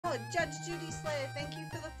Oh, Judge Judy Slayer, thank you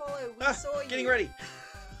for the follow. We saw you. Getting ready.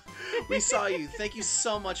 We saw you. Thank you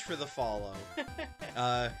so much for the follow.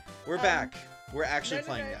 We're back. We're actually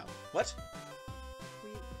playing now. What?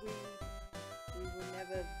 We were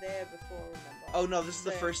never there before, remember? Oh no, this is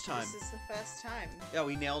the first time. This is the first time. Yeah,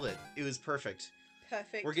 we nailed it. It was perfect.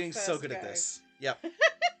 Perfect. We're getting so good at this. Yep.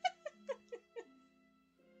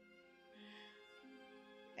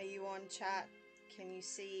 Are you on chat? Can you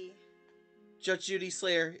see? Judge Judy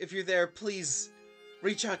Slayer, if you're there, please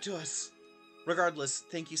reach out to us. Regardless,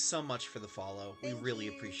 thank you so much for the follow. We really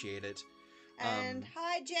appreciate it. And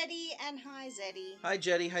hi Jetty and hi Zeddy. Hi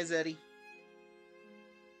Jetty, hi Zeddy.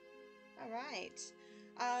 Alright.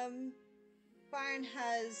 Byron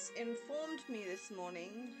has informed me this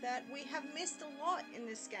morning that we have missed a lot in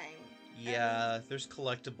this game. Yeah, there's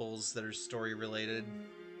collectibles that are story related.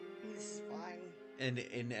 This is fine. And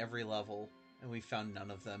in every level, and we found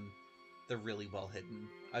none of them. They're really well hidden.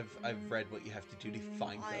 I've read what you have to do to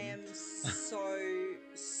find them. I am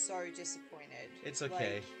so disappointed. It's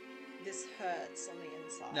okay. Like, this hurts on the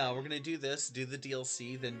inside. No, we're gonna do this, do the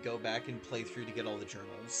DLC, then go back and play through to get all the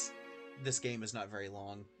journals. This game is not very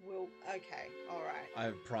long. Okay, alright.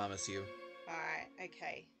 I promise you. Alright,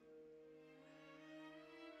 okay.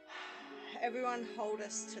 Everyone hold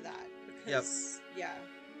us to that, because, yeah,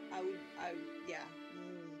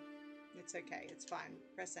 it's okay, it's fine.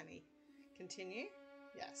 Press any. Continue?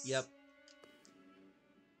 Yes. Yep.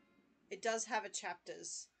 It does have a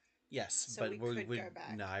chapters. Yes, so but we could go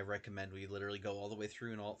back. No, I recommend we literally go all the way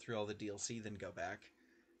through and through all the DLC, then go back.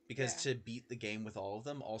 Because to beat the game with all of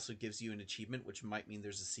them also gives you an achievement, which might mean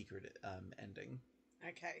there's a secret ending.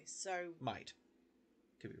 Okay, so... Might.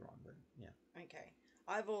 Could be wrong, but yeah. Okay.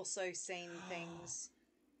 I've also seen things...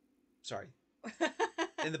 Sorry.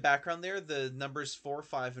 In the background there, the numbers 4,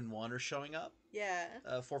 5, and 1 are showing up. Yeah.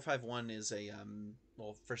 451 is a,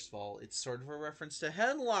 well, first of all, it's sort of a reference to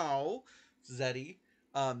Hello, Zeddy.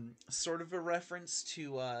 Sort of a reference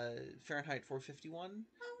to Fahrenheit 451,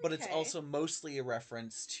 but it's also mostly a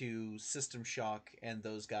reference to System Shock and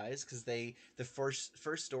those guys, because the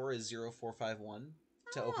first door is 0451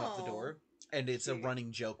 to open up the door, and it's a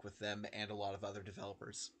running joke with them and a lot of other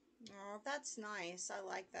developers. Oh, that's nice. I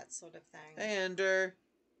like that sort of thing. Hey, Ender.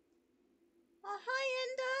 Oh, hi,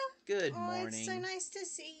 Ender. Good morning. It's so nice to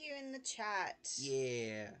see you in the chat.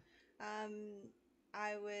 Yeah.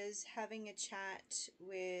 I was having a chat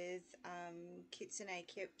with Kitsune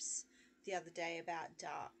Kips the other day about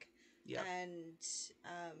Darq. Yeah. And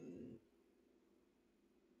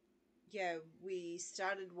we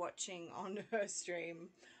started watching on her stream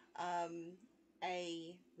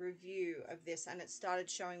a review of this, and it started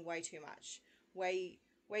showing way too much. Way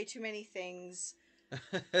too many things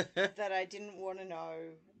that I didn't want to know,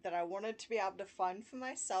 that I wanted to be able to find for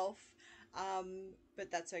myself. But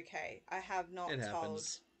that's okay. I have not told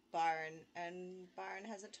Byron, and Byron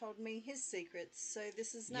hasn't told me his secrets, so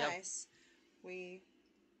this is nice. We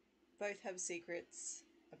both have secrets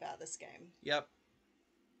about this game. Yep.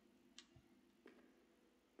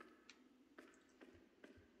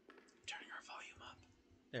 Turning our volume up.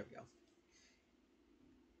 There we go.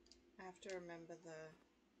 I have to remember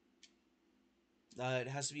it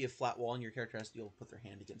has to be a flat wall, and your character has to be able to put their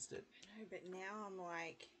hand against it. I know, but now I'm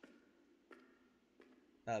like...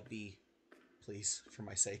 B, please, for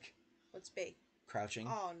my sake. What's B? Crouching.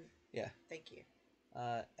 Oh, yeah. Thank you.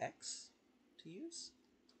 X to use?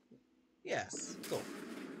 Yes. Cool.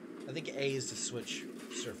 I think A is to switch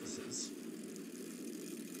surfaces.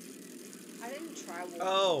 I didn't try walking.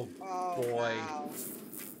 Oh boy. Wow.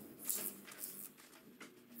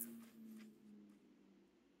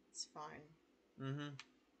 It's fine. Mm-hmm.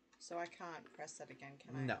 So I can't press that again,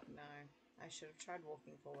 can I? No. No. I should have tried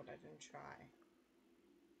walking forward. I didn't try.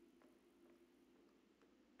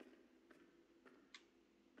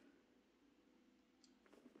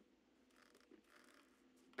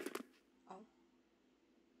 Oh.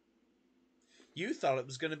 You thought it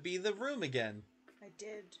was going to be the room again. I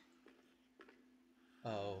did.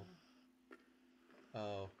 Oh.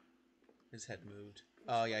 Oh. His head moved.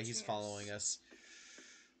 Oh, yeah, he's following us.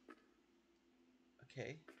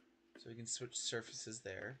 Okay. So we can switch surfaces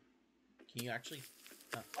there. Can you actually...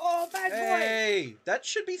 Oh, bad boy! Hey! That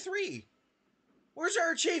should be 3. Where's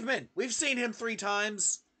our achievement? We've seen him 3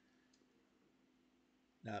 times.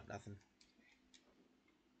 No, nothing.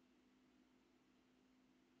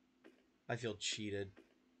 I feel cheated.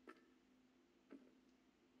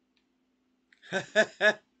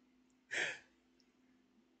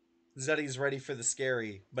 Zeddy's ready for the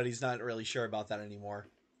scary, but he's not really sure about that anymore.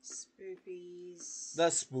 Spoopies. The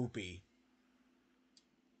spoopy.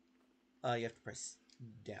 You have to press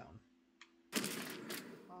down.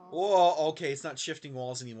 Oh, Whoa, okay, it's not shifting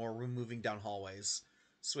walls anymore. We're moving down hallways.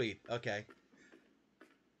 Sweet, okay.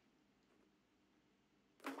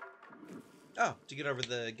 Oh, to get over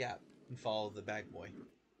the gap and follow the bag boy.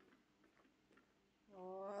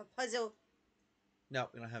 Oh, puzzle. No,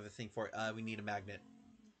 we don't have a thing for it. We need a magnet.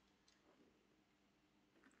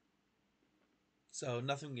 So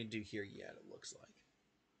nothing we can do here yet, it looks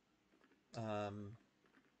like.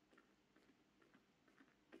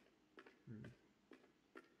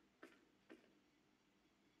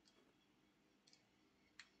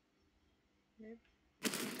 Nope.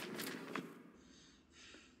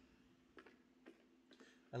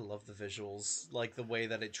 I love the visuals. Like, the way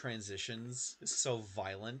that it transitions is so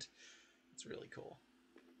violent. It's really cool.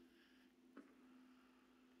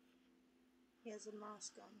 He has a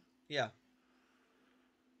mask on. Yeah.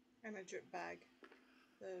 And a drip bag.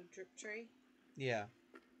 The drip tree. Yeah.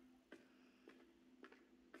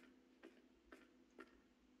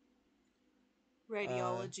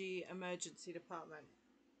 Radiology emergency department.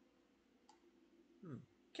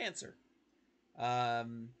 Cancer.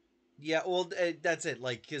 Yeah, well, that's it.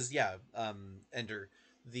 Like, because, yeah, Ender,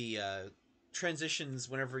 the transitions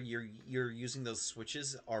whenever you're using those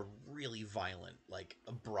switches are really violent, like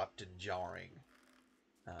abrupt and jarring.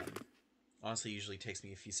 Honestly, usually takes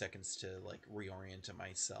me a few seconds to like reorient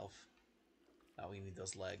myself. We need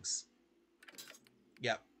those legs.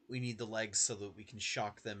 Yep, we need the legs so that we can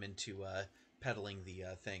shock them into pedaling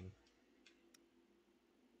the thing.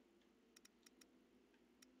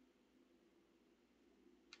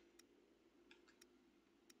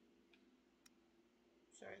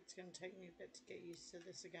 Sorry, it's going to take me a bit to get used to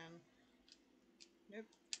this again. Nope.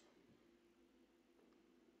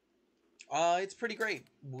 It's pretty great.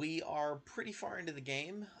 We are pretty far into the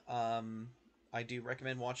game. I do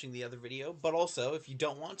recommend watching the other video, but also, if you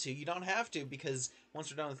don't want to, you don't have to, because once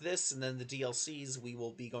we're done with this and then the DLCs, we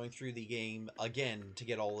will be going through the game again to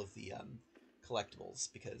get all of the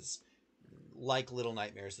collectibles, because like Little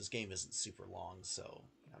Nightmares, this game isn't super long, so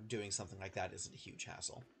doing something like that isn't a huge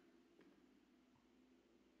hassle.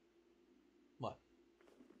 What?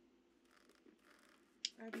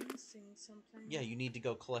 I'm missing something. Yeah, you need to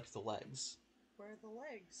go collect the legs. Where are the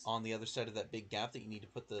legs? On the other side of that big gap that you need to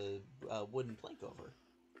put the wooden plank over.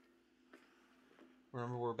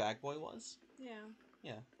 Remember where Bag Boy was? Yeah.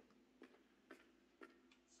 Yeah.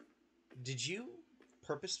 Did you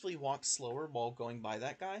purposefully walk slower while going by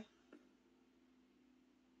that guy?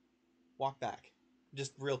 Walk back.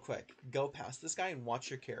 Just real quick. Go past this guy and watch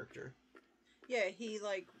your character. Yeah, he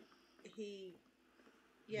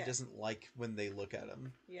yeah. He doesn't like when they look at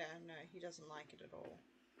him. Yeah, no, he doesn't like it at all.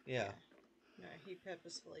 Yeah. No, he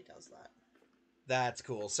purposefully does that. That's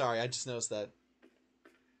cool. Sorry, I just noticed that.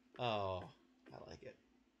 Oh, I like it.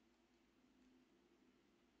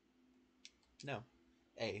 No.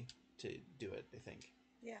 A to do it, I think.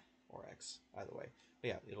 Yeah. Or X, either way. But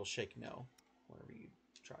yeah, it'll shake no whenever you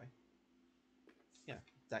try. Yeah,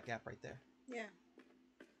 that gap right there. Yeah.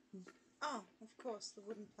 Oh, of course, the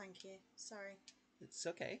wooden plank here. Sorry. It's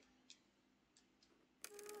okay.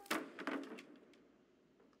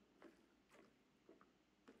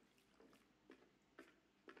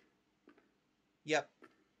 Yep.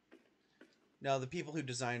 Now, the people who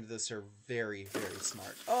designed this are very, very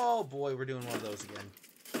smart. Oh boy, we're doing one of those again.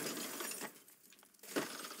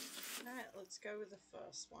 Alright, let's go with the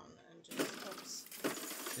first one and just oops.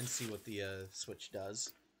 And see what the switch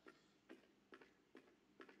does.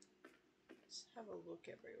 Just have a look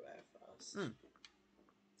everywhere first.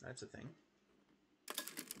 That's a thing.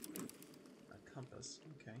 A compass.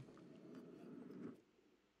 Okay.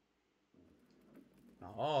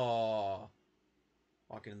 Oh.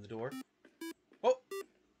 Walking in the door. Oh!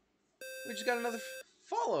 We just got another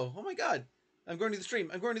follow. Oh my god. I'm going to the stream.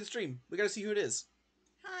 I'm going to the stream. We gotta see who it is.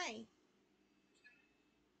 Hi.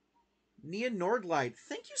 Nia Nordlight,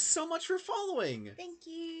 thank you so much for following. Thank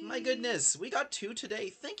you. My goodness, we got 2 today.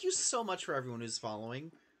 Thank you so much for everyone who's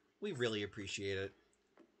following. We really appreciate it.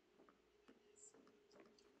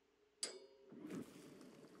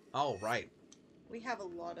 All right. We have a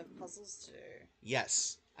lot of puzzles to do.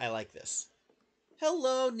 Yes, I like this.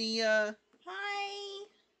 Hello, Nia. Hi.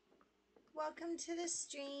 Welcome to the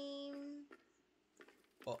stream.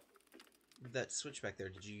 Oh, that switch back there,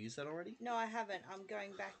 did you use that already? No, I haven't. I'm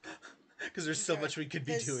going back. Because there's so much we could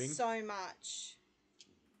be doing. There's so much.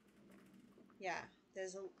 Yeah,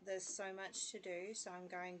 there's so much to do, so I'm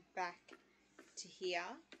going back to here.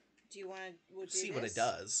 Do you want to... We'll do see this? what it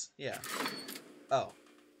does. Yeah. Oh.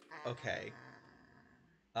 Okay.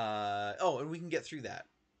 Oh, and we can get through that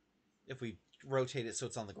if we rotate it so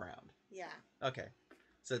it's on the ground. Yeah. Okay.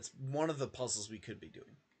 So it's one of the puzzles we could be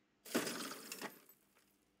doing.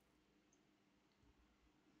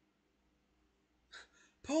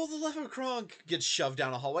 Pull the lever, Kronk! Gets shoved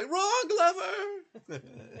down a hallway. Wrong lever!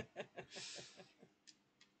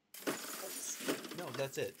 No,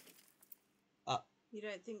 that's it. You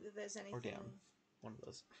don't think that there's anything... Or down. One of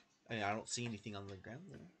those. I mean, I don't see anything on the ground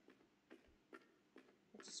there.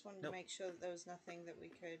 I just wanted to make sure that there was nothing that we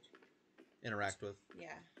could... interact with.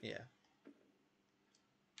 Yeah. Yeah.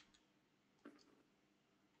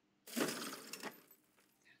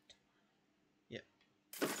 Yep.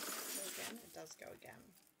 Go again? It does go again.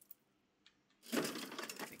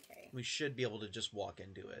 Okay. We should be able to just walk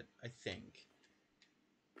into it, I think.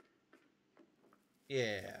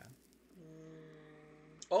 Yeah.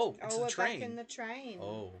 Oh, it's the train. Back in the train.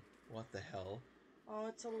 Oh, what the hell? Oh,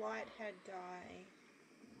 it's a lighthead guy.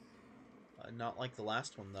 Not like the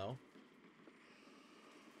last one, though.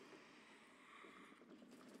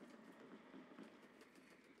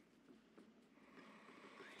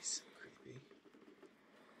 He's so creepy.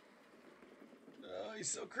 Oh, he's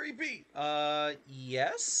so creepy.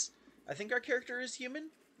 Yes. I think our character is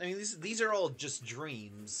human. I mean, these are all just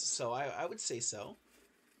dreams, so I would say so.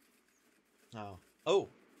 Oh.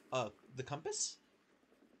 The compass?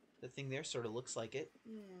 The thing there sort of looks like it.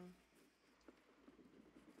 Hmm.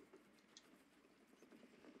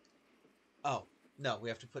 Oh, no, we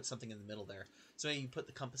have to put something in the middle there. So maybe you put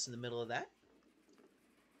the compass in the middle of that?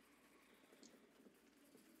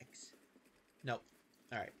 X. Nope.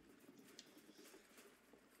 Alright.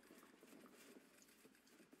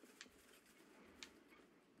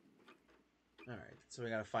 Alright, so we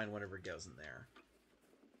gotta find whatever goes in there.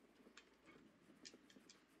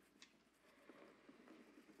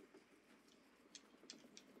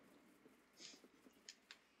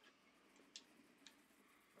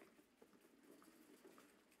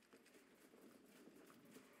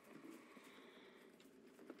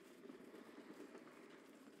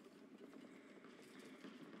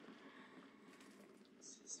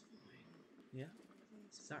 Yeah?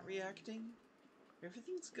 It's not reacting?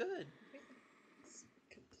 Everything's good. It's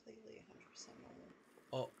completely 100% normal.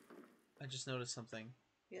 Oh, I just noticed something.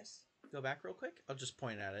 Yes? Go back real quick. I'll just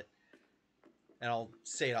point at it. And I'll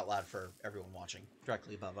say it out loud for everyone watching.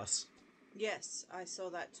 Directly above us. Yes, I saw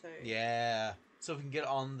that too. Yeah. So if we can get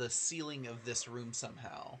on the ceiling of this room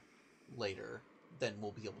somehow later, then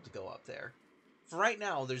we'll be able to go up there. For right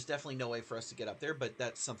now, there's definitely no way for us to get up there, but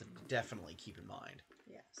that's something to definitely keep in mind.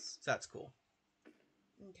 Yes. So that's cool.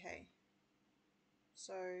 Okay.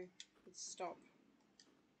 So, let's stop.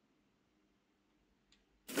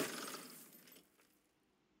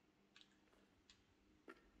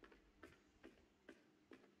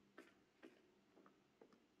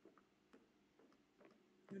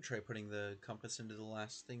 You can try putting the compass into the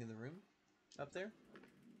last thing in the room up there.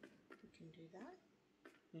 We can do that.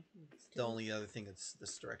 It's the only other thing that's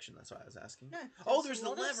this direction. That's why I was asking. No, oh, there's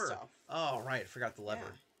the lever. Oh, right. I forgot the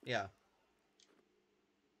lever. Yeah.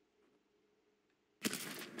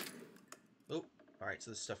 Oh, all right.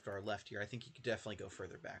 So the stuff to our left here. I think you could definitely go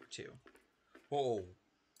further back too. Whoa.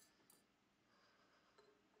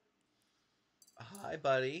 Hi,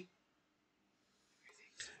 buddy.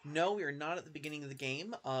 No, we are not at the beginning of the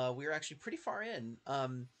game. We are actually pretty far in.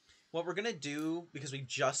 What we're going to do, because we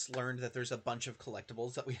just learned that there's a bunch of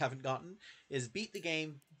collectibles that we haven't gotten, is beat the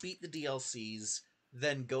game, beat the DLCs,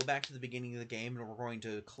 then go back to the beginning of the game, and we're going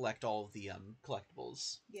to collect all of the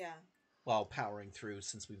collectibles. Yeah. While powering through,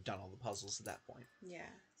 since we've done all the puzzles at that point. Yeah,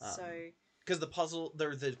 because the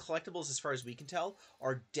collectibles, as far as we can tell,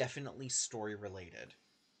 are definitely story-related.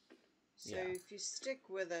 So if you stick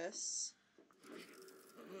with us...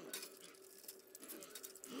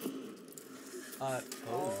 okay.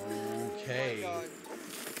 Oh my God.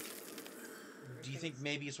 Do you think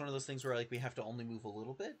maybe it's one of those things where like we have to only move a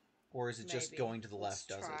little bit? Or is it just going to the left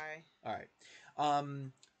does it? Alright.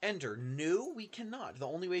 Ender, no, we cannot. The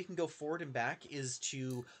only way we can go forward and back is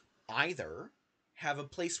to either have a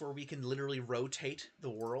place where we can literally rotate the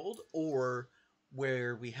world, or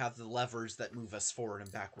where we have the levers that move us forward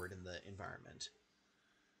and backward in the environment.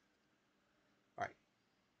 Alright.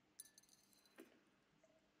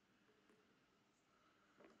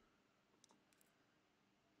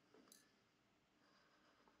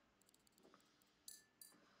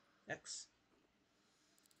 X.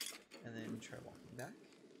 And then try walking back.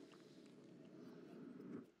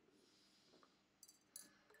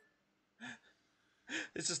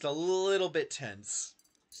 It's just a little bit tense.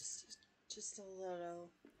 Just a little.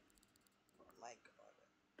 Oh my God.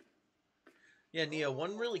 Yeah, Nia,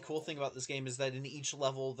 one really cool thing about this game is that in each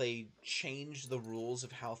level they change the rules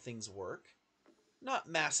of how things work. Not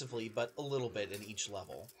massively, but a little bit in each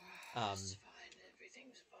level. It's fine.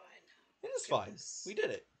 Everything's fine. It is fine. We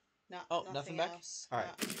did it. No, oh, nothing back? Else. Alright,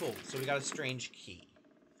 cool. So we got a strange key.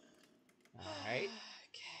 Alright.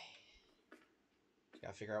 Okay.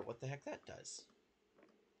 Gotta figure out what the heck that does.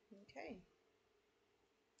 Okay.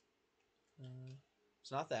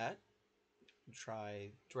 It's not that.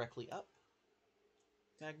 Try directly up.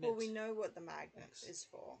 Magnet. Well, we know what the magnet X. is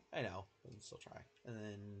for. I know, but we'll still try. And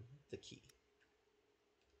then the key.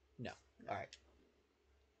 No. Alright.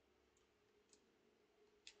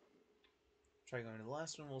 Try going to the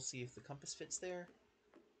last one. We'll see if the compass fits there.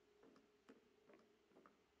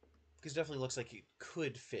 Because it definitely looks like it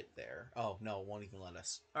could fit there. Oh, no, it won't even let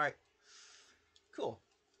us. Alright. Cool.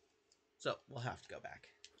 So, we'll have to go back.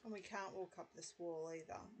 And we can't walk up this wall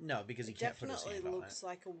either. No, because he can't put his hand on it. Definitely looks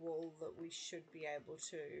like a wall that we should be able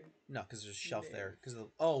to. No, because there's a shelf move. there. Because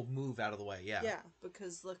move out of the way. Yeah. Yeah,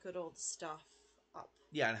 because look at all the stuff up.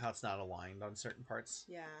 Yeah, and how it's not aligned on certain parts.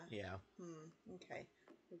 Yeah. Yeah. Okay.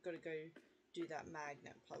 We've got to go do that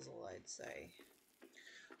magnet puzzle, I'd say.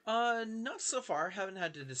 Not so far. Haven't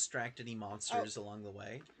had to distract any monsters along the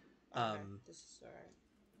way. Okay. This is alright.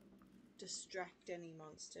 Distract any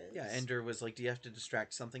monsters. Yeah, Ender was like, do you have to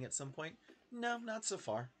distract something at some point? No, not so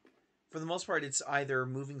far. For the most part, it's either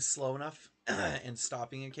moving slow enough and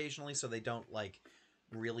stopping occasionally so they don't, like,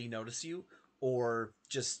 really notice you, or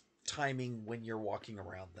just timing when you're walking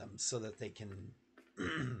around them so that they can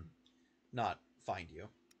not find you.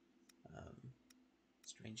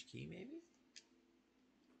 Strange key, maybe?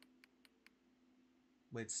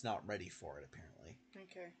 It's not ready for it, apparently.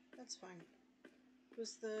 Okay, that's fine.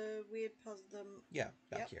 Was the weird puzzle... Yeah,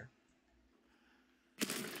 back here.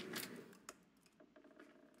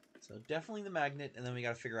 So definitely the magnet, and then we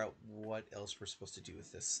gotta figure out what else we're supposed to do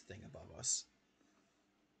with this thing above us.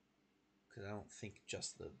 Because I don't think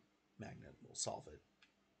just the magnet will solve it.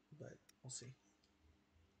 But we'll see.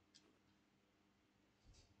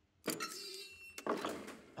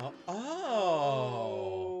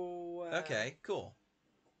 Oh! Okay, cool.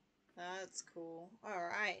 That's cool.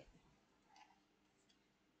 Alright.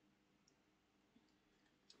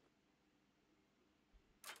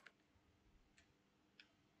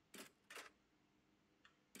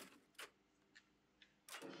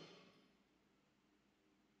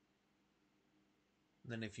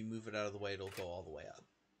 Then if you move it out of the way, it'll go all the way up.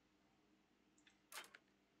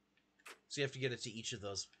 So you have to get it to each of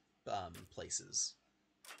those places.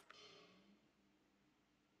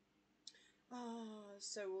 Oh,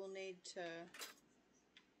 so we'll need to...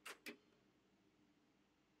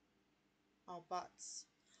 Oh, butts.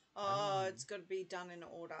 Oh, it's got to be done in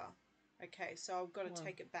order. Okay, so I've got to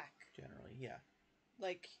take it back. Generally, yeah.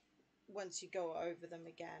 Like, once you go over them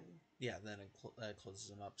again. Yeah, then it closes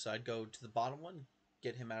them up. So I'd go to the bottom one,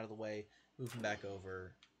 get him out of the way, move him back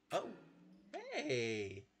over. Oh,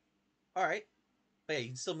 hey! Alright. But yeah, you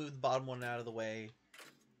can still move the bottom one out of the way.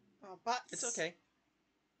 Oh, butts. It's okay.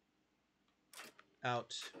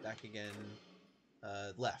 Out, back again,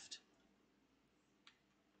 left.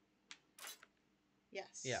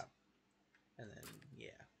 Yes. Yeah. And then,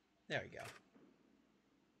 yeah. There we go.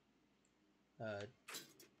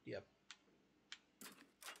 Yep.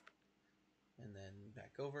 And then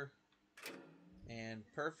back over. And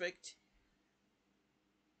perfect.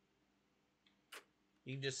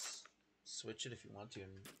 You can just switch it if you want to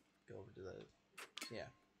and go over to the... Yeah.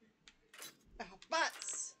 Oh,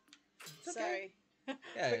 butts! It's okay. Sorry.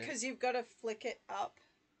 Yeah. Because you've got to flick it up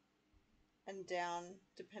and down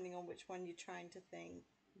depending on which one you're trying to think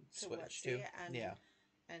to Switch to. And, yeah.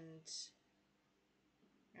 And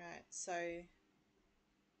right, so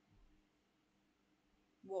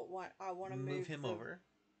what one I want to move him over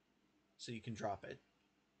so you can drop it.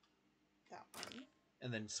 That one.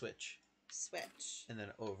 And then switch. Switch. And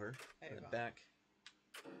then over. And then back.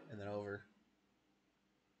 And then over.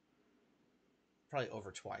 Probably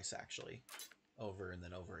over twice, actually. Over and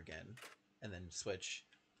then over again. And then switch.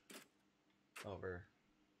 Over.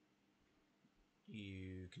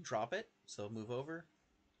 You can drop it. So move over.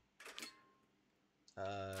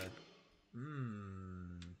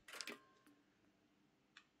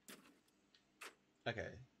 Okay.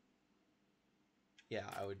 Yeah,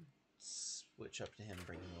 I would switch up to him,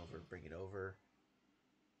 bring him over, bring it over.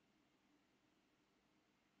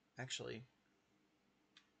 Actually.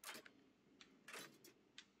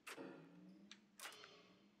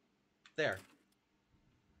 There.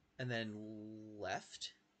 And then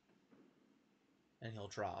left. And he'll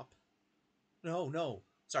drop. No.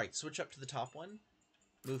 Sorry, switch up to the top one.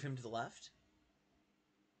 Move him to the left.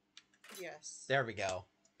 Yes. There we go.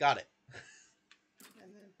 Got it.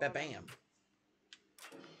 And then Ba-bam.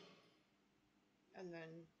 And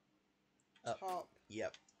then up. Top.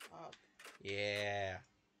 Yep. Up. Yeah.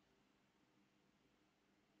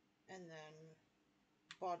 And then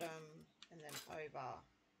bottom. And then over.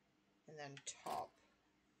 and then top,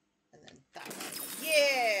 and then that one.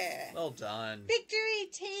 Yeah! Well done. Victory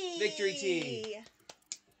tea! Victory tea!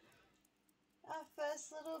 Our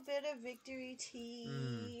first little bit of victory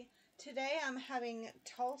tea. Today I'm having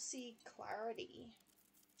Tulsi Clarity.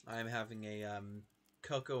 I'm having a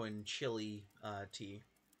cocoa and chili tea.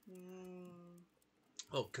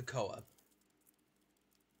 Oh, cocoa.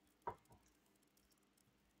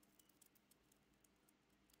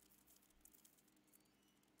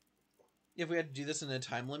 If we had to do this in a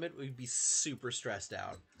time limit, we'd be super stressed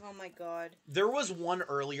out. Oh my god. There was one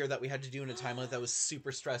earlier that we had to do in a time limit that was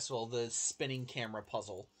super stressful, the spinning camera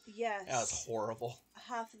puzzle. Yes. That was horrible.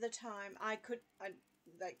 Half of the time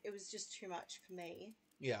it was just too much for me.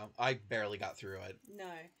 Yeah, I barely got through it. No,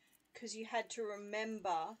 because you had to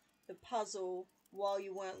remember the puzzle while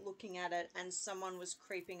you weren't looking at it and someone was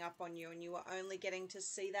creeping up on you and you were only getting to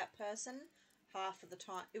see that person half of the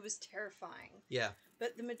time. It was terrifying. Yeah.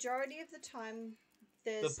 But the majority of the time,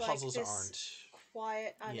 there's the puzzles like this aren't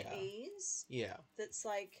quiet unease. Yeah. That's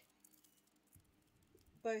like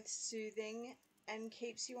both soothing and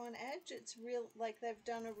keeps you on edge. It's real, like they've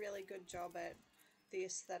done a really good job at the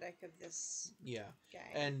aesthetic of this game.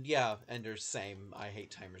 And Ender's same. I hate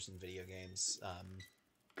timers in video games.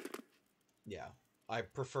 Yeah. I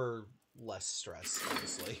prefer less stress,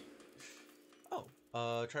 honestly.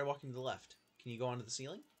 Oh, try walking to the left. Can you go onto the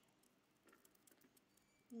ceiling?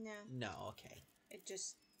 No. No, okay. It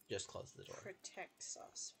just close the door. Protects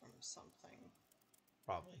us from something.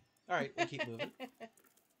 Probably. Alright, we'll keep moving.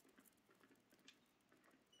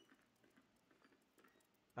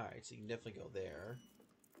 Alright, so you can definitely go there.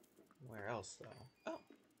 Where else, though? Oh.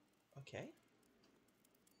 Okay.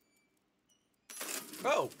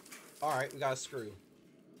 Oh! Alright, we got a screw.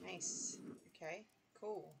 Nice. Okay,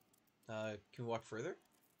 cool. Can we walk further?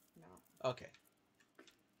 No. Okay.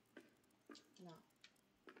 No.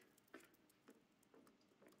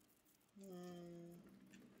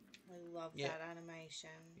 I love that animation.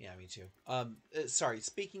 Yeah, me too. Sorry,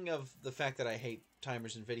 speaking of the fact that I hate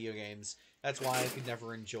timers in video games, that's why I could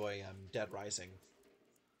never enjoy Dead Rising.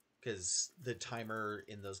 Because the timer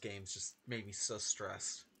in those games just made me so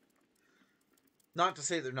stressed. Not to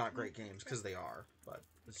say they're not great games, because they are, but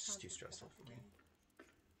it's just too stressful for me.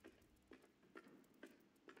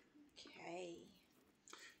 Okay.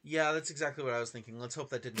 Yeah, that's exactly what I was thinking. Let's hope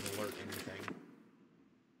that didn't alert anything.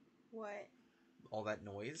 What? All that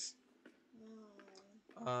noise.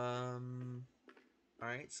 Oh.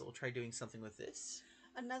 Alright, so we'll try doing something with this.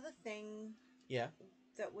 Another thing Yeah.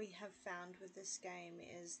 that we have found with this game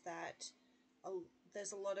is that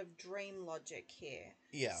there's a lot of dream logic here.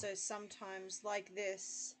 Yeah. So sometimes, like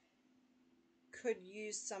this, could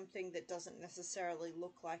use something that doesn't necessarily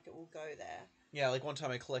look like it will go there. Yeah, like one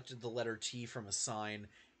time I collected the letter T from a sign,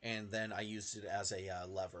 and then I used it as a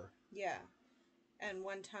lever. Yeah. And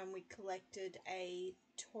one time we collected a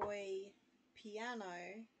toy piano.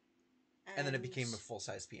 And then it became a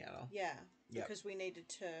full-size piano. Yeah. Because we needed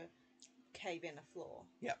to cave in a floor.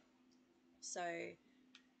 Yep. So,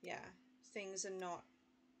 yeah. Things are not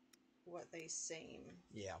what they seem.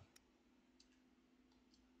 Yeah.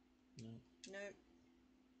 Nope.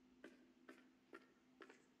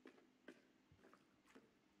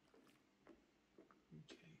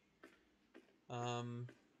 Okay.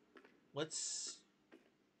 Let's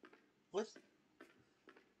I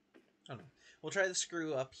don't know. We'll try the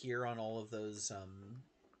screw up here on all of those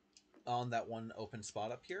on that one open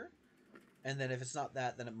spot up here. And then if it's not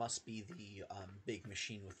that, then it must be the big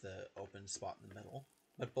machine with the open spot in the middle.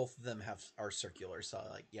 But both of them are circular, so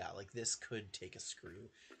like this could take a screw,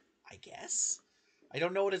 I guess. I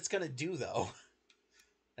don't know what it's gonna do though.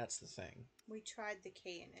 That's the thing. We tried the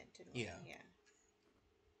key in it, didn't we? Yeah.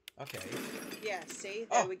 Okay. Yeah, see?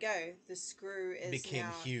 There we go. The screw is became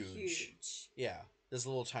now huge. Yeah. This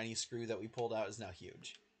little tiny screw that we pulled out is now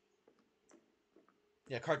huge.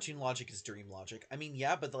 Yeah, cartoon logic is dream logic. I mean,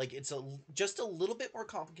 yeah, but like it's just a little bit more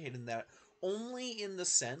complicated than that. Only in the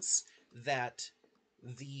sense that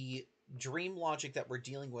the dream logic that we're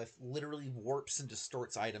dealing with literally warps and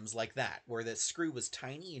distorts items like that, where the screw was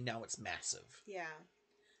tiny and now it's massive. Yeah.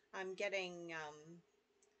 I'm getting,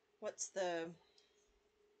 what's the...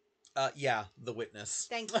 Yeah, the witness.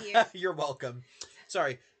 Thank you. You're welcome.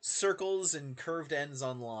 Sorry, circles and curved ends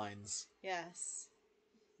on lines. Yes.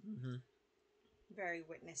 Mm-hmm. Very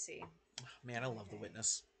witnessy. Man, I love the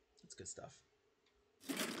witness. It's good stuff.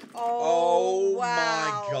 Oh,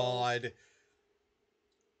 wow. My god.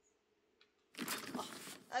 Oh,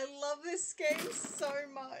 I love this game so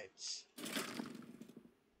much.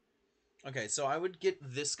 Okay, so I would get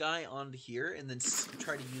this guy onto here and then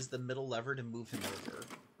try to use the middle lever to move him over.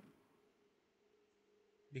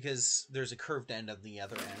 because there's a curved end on the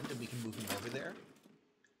other end, and we can move him over there.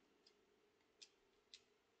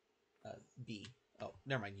 B. Oh,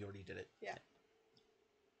 never mind. You already did it. Yeah.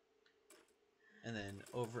 And then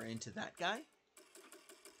over into that guy.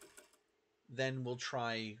 Then we'll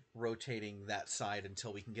try rotating that side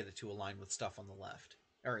until we can get it to align with stuff on the left.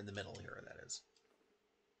 Or in the middle here, that is.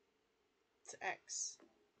 It's X.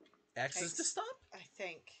 X is to stop? I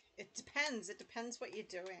think. It depends. It depends what you're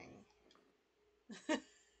doing.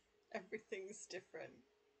 Everything's different.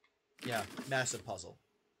 Yeah, massive puzzle.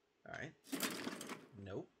 Alright.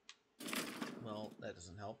 Nope. Well, that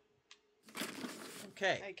doesn't help.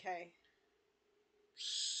 Okay. Okay.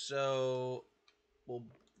 So, we'll...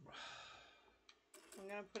 I'm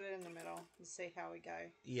going to put it in the middle and see how we go.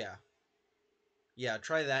 Yeah. Yeah,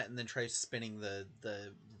 try that and then try spinning the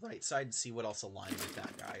right side and see what else aligns with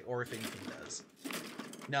that guy. Or if anything does.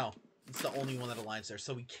 No. It's the only one that aligns there,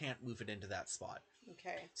 so we can't move it into that spot.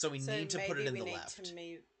 Okay. So we need to put it in the left. So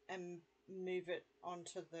maybe we need to move it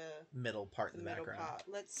onto the middle part in the middle background. part.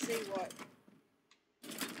 Let's see what...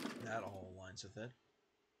 That all aligns with it.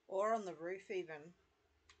 Or on the roof even.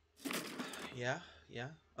 Yeah, yeah.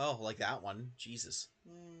 Oh, like that one. Jesus.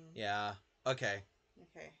 Mm. Yeah. Okay.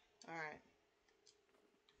 Okay. Alright.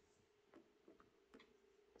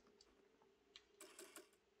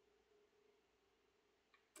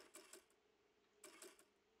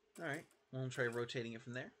 Alright. We'll try rotating it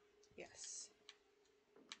from there. Yes.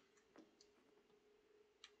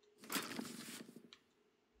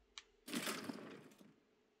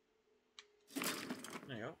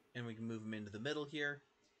 There you go. And we can move them into the middle here.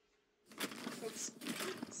 Oops.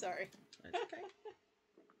 Sorry. That's okay.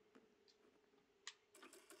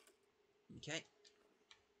 Okay.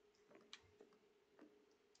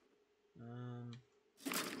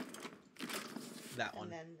 That one.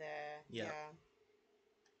 And then there. Yeah. Yeah.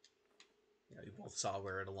 Yeah, we both saw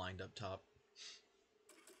where it aligned up top.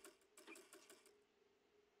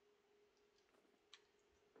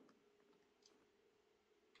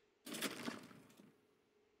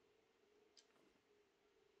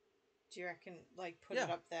 Do you reckon, like, put it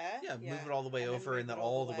up there? Yeah, move it all the way over and then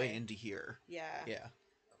all the way into here. Yeah. Yeah.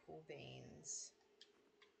 Cool beans.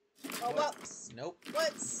 Oh, whoops! Nope.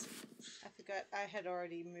 Whoops! I forgot I had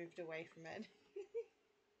already moved away from it.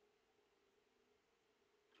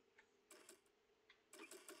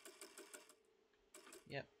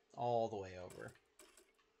 Yep, all the way over.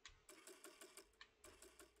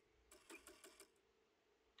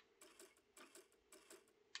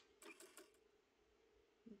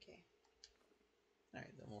 Okay.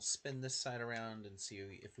 Alright, then we'll spin this side around and see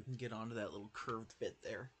if we can get onto that little curved bit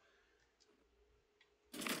there.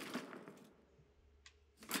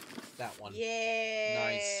 That one. Yeah!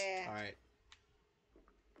 Nice. Alright.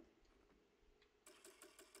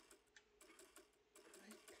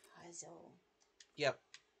 Good puzzle. Yep.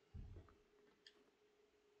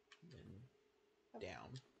 Then down.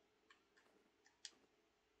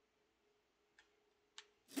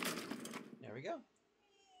 There we go.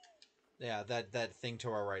 Yeah, that thing to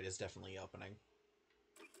our right is definitely opening.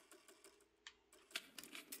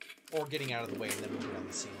 Or getting out of the way and then moving on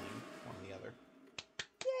the ceiling. One or the other.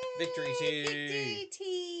 Yay! Victory tea! Victory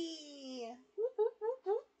tea!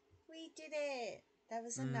 We did it! That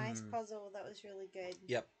was a nice puzzle. That was really good.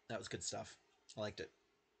 Yep, that was good stuff. I liked it.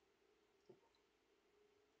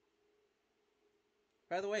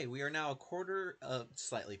 By the way, we are now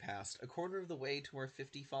slightly past, a quarter of the way to our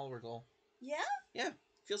 50 follower goal. Yeah? Yeah,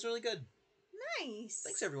 feels really good. Nice.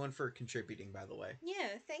 Thanks everyone for contributing, by the way. Yeah,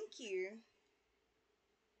 thank you.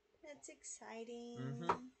 That's exciting.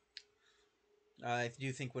 I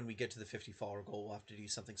do think when we get to the 50 follower goal, we'll have to do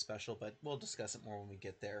something special, but we'll discuss it more when we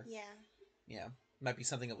get there. Yeah. Yeah. Might be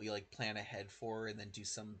something that we like plan ahead for and then do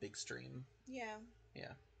some big stream. Yeah.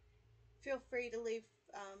 Yeah. Feel free to leave,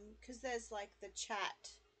 because there's like the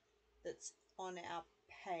chat that's on our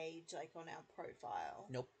page, like on our profile.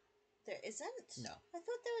 Nope. There isn't? No. I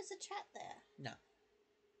thought there was a chat there. No.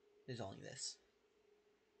 There's only this.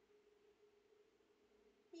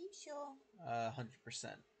 Are you sure? 100%.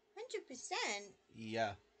 100%?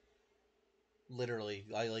 Yeah. Literally.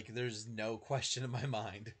 There's no question in my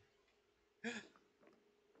mind.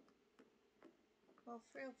 Well,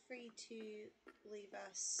 feel free to leave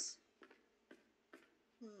us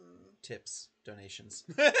tips, donations.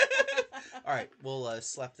 Alright, we'll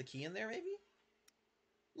slap the key in there, maybe?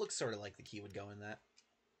 Looks sort of like the key would go in that.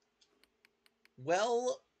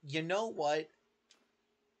 Well, you know what?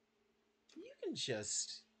 You can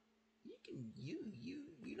just... You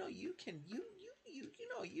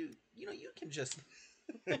can just...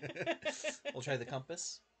 We'll try the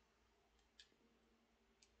compass.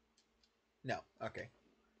 No, okay.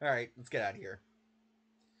 All right, let's get out of here.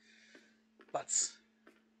 Butts.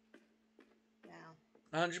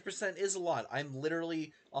 Yeah. 100% is a lot. I'm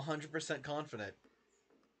literally 100% confident.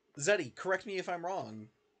 Zeddy, correct me if I'm wrong.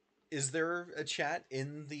 Is there a chat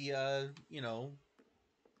in the,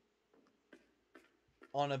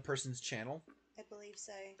 on a person's channel? I believe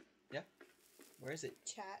so. Yeah. Where is it?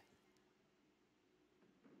 Chat.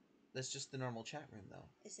 That's just the normal chat room, though.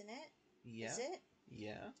 Isn't it? Yeah. Is it?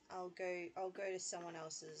 Yeah. I'll go to someone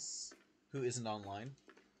else's. Who isn't online?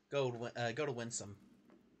 Go to Winsome.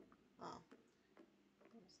 Oh.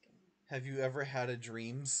 Have you ever had a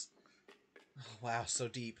dreams? Oh, wow, so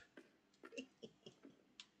deep.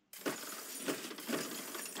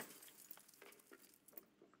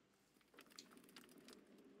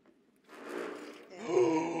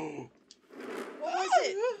 What was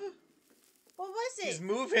it? What was it? He's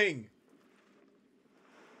moving.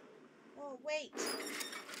 Oh, wait.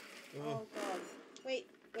 Oh, God. Wait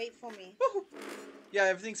for me. Yeah,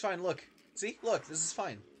 everything's fine. Look. See? Look, this is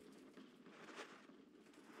fine.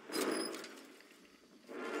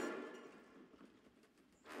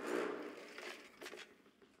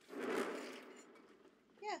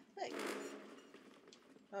 Yeah, look.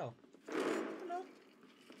 Oh. Hello.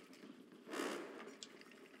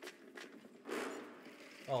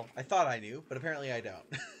 Well, I thought I knew, but apparently I don't.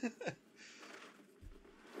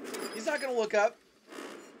 He's not gonna look up.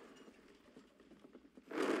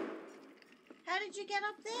 How did you get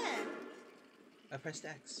up there? I pressed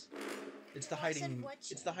X. It's No, the I said hiding.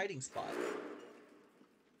 watch It's it. the hiding spot.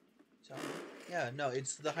 So yeah, no,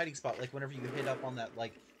 it's the hiding spot. Like whenever you hit up on that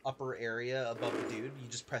like upper area above the dude, you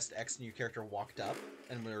just pressed X and your character walked up,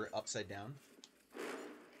 and we're upside down.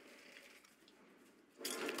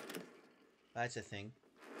 That's a thing.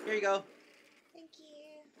 Here you go. Thank you.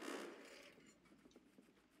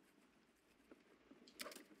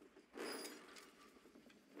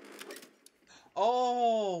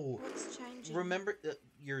 Oh! What's changing? Remember,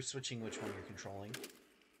 you're switching which one you're controlling.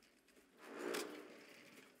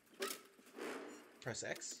 Press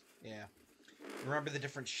X? Yeah. Remember the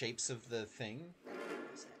different shapes of the thing? I didn't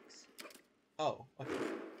press X. Oh, okay.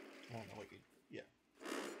 I don't know what you... Yeah.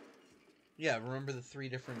 Yeah, remember the three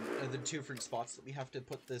different... the two different spots that we have to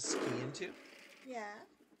put this key into? Yeah.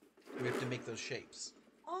 We have to make those shapes.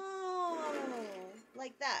 Oh,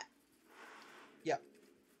 like that. Yeah.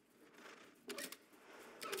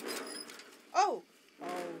 Oh. Oh.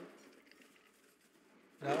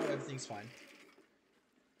 No, everything's fine.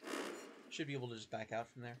 Should be able to just back out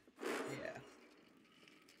from there. Yeah.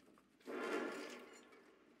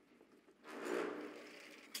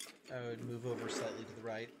 I would move over slightly to the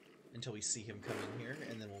right until we see him come in here,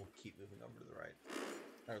 and then we'll keep moving over to the right.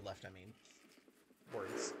 Or left, I mean.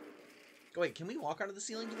 Words. Go, wait, can we walk onto the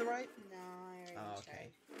ceiling to the right? No, I already Oh, okay.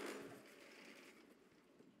 tried.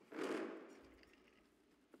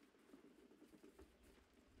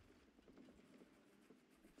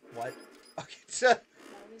 What? Okay. Why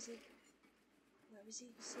was he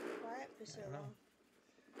so quiet for so long?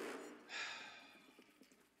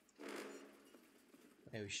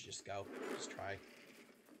 Maybe we should just go. Just try.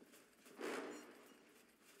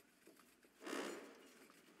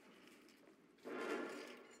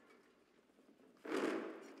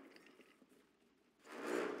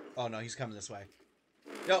 Oh no, he's coming this way.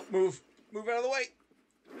 Yep, move. Move out of the way.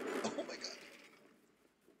 Oh my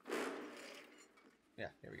god. Yeah,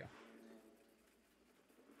 here we go.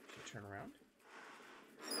 Should I turn around?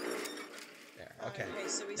 There, okay. Okay,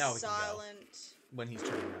 so he's Now we can go. silent When he's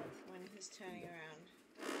turning around. when he's turning around.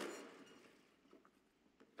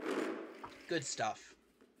 Good stuff.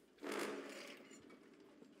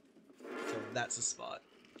 So that's a spot.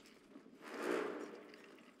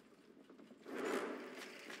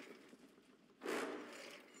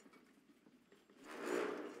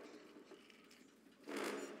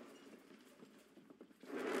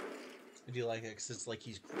 I do like it because it's like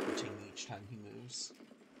he's grunting each time he moves.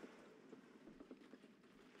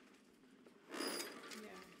 Yeah.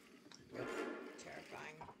 Yep.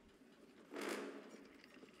 Terrifying.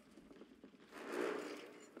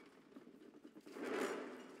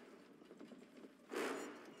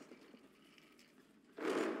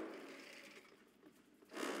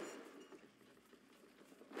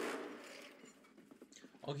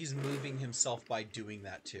 Oh, he's moving himself by doing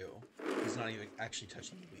that too. He's not even actually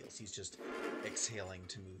touching the wheels. He's just exhaling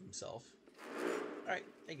to move himself. Alright,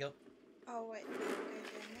 there you go. Oh, wait. Go there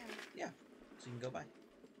now. Yeah, so you can go by.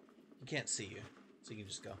 He can't see you, so you can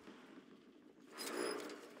just go.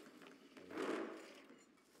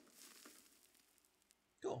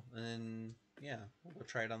 Cool, and then, yeah, we'll go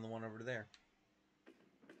try it on the one over there.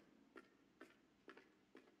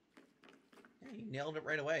 Yeah. You nailed it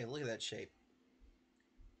right away. Look at that shape.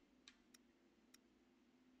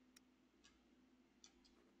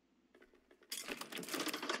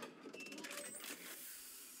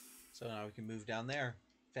 So now we can move down there.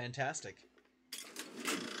 Fantastic.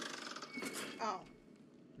 Oh.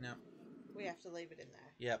 No. We have to leave it in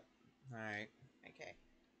there. Yep. Alright. Okay.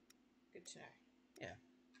 Good to know. Yeah.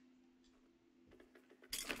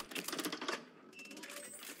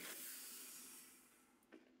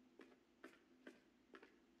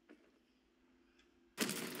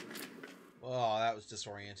 Oh, that was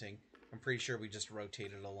disorienting. I'm pretty sure we just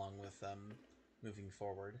rotated along with moving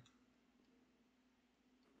forward.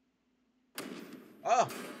 Oh!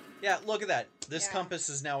 Yeah, look at that. This compass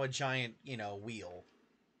is now a giant, you know, wheel.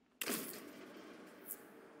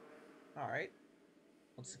 Alright.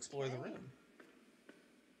 Let's explore the room.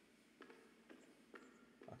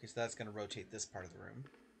 Okay, so that's going to rotate this part of the room.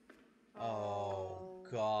 Oh,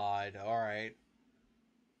 God. Alright.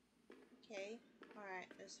 Okay. Alright,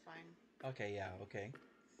 that's fine. Okay, yeah, okay.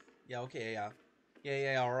 Yeah, okay, yeah.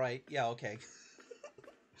 Yeah, alright. Yeah, okay.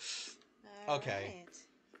 Okay.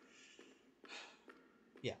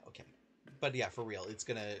 Yeah, okay. But yeah, for real, it's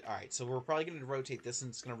gonna... Alright, so we're probably gonna rotate this, and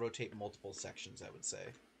it's gonna rotate multiple sections, I would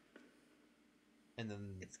say. And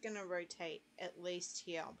then... It's gonna rotate at least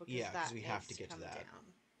here, because we have to get to that. Down.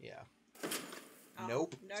 Yeah.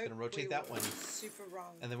 Nope. It's gonna rotate that one. Super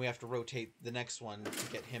wrong. And then we have to rotate the next one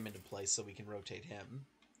to get him into place so we can rotate him.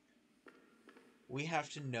 We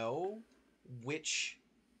have to know which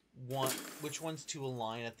ones to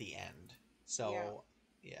align at the end. So,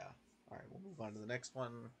 yeah. Alright, we'll move on to the next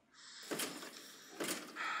one.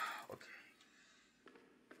 Okay.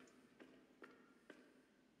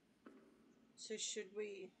 So should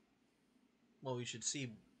we... Well, we should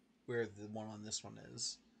see where the one on this one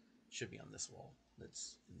is. Should be on this wall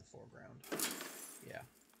that's in the foreground. Yeah.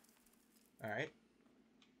 Alright.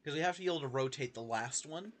 Because we have to be able to rotate the last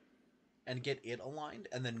one and get it aligned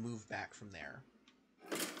and then move back from there.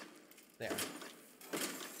 There.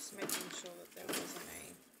 Just making sure that there wasn't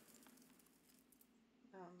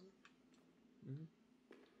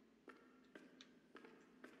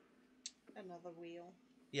another wheel.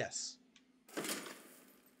 Yes.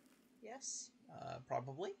 Yes?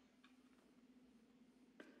 Probably.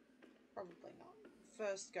 Probably not.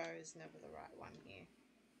 First go is never the right one here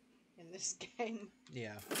in this game.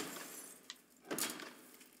 Yeah.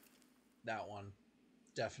 That one.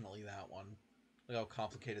 Definitely that one. Look how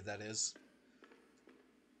complicated that is.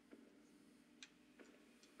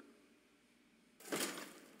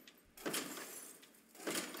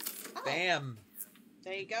 Oh. Bam!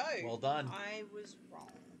 There you go. Well done. I was wrong.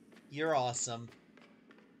 You're awesome.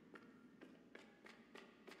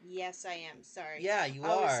 Yes, I am. Sorry. Yeah, you are.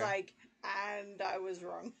 I was like, and I was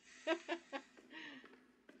wrong.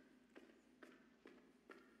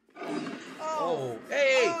 Oh,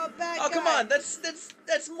 hey! Oh, come on!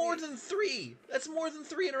 That's more than 3. That's more than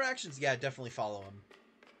 3 interactions. Yeah, definitely follow him.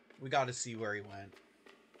 We got to see where he went.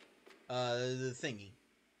 The thingy.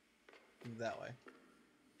 Move that way.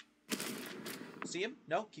 See him?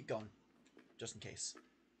 No, keep going, just in case.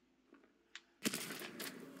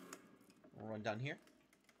 We'll run down here.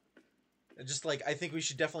 Just like, I think we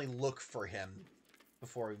should definitely look for him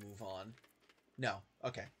before we move on. No,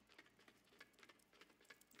 okay.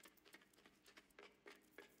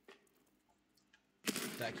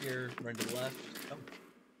 Back here, run to the left. Oh.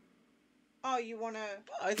 Oh, you want to...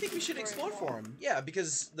 I think we should explore for him. Yeah,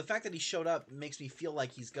 because the fact that he showed up makes me feel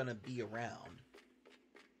like he's going to be around.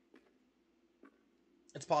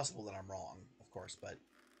 It's possible that I'm wrong, of course, but...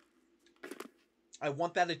 I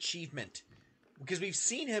want that achievement. Because we've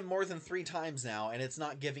seen him more than 3 times now, and it's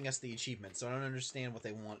not giving us the achievement, so I don't understand what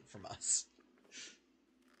they want from us.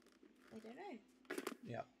 I don't know.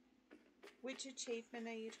 Yeah. Which achievement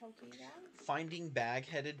are you talking about? Finding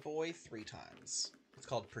Bag-Headed Boy 3 times. It's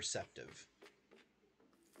called Perceptive.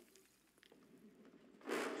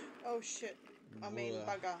 Oh, shit. I mean,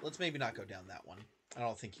 bugger. Let's maybe not go down that one. I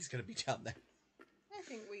don't think he's going to be down there. I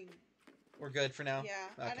think we're good for now? Yeah,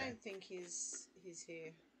 okay. I don't think he's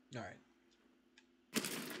here. Alright.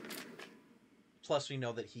 Plus, we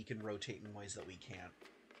know that he can rotate in ways that we can't.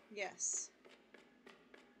 Yes.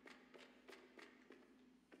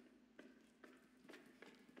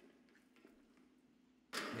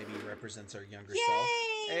 Maybe he represents our younger Yay! self.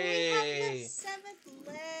 Hey! We have the 7th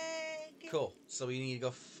leg! Cool. So we need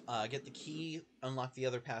to go get the key, unlock the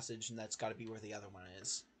other passage, and that's got to be where the other one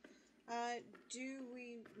is.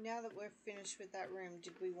 Now that we're finished with that room,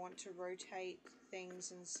 did we want to rotate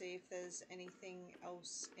things and see if there's anything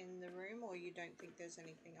else in the room, or you don't think there's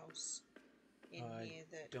anything else in here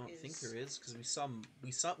that is think there is, because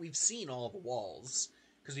we've seen all the walls,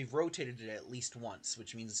 because we've rotated it at least once,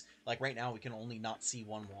 which means, like, right now we can only not see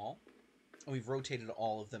one wall, and we've rotated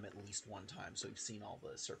all of them at least one time, so we've seen all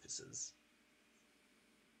the surfaces.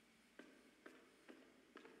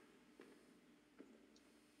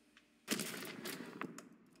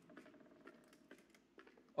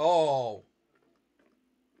 Oh!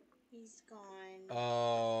 He's gone.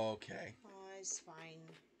 Okay. Oh, it's fine.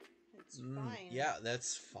 It's fine. Yeah,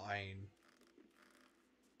 that's fine.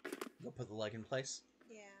 Go put the leg in place?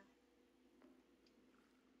 Yeah.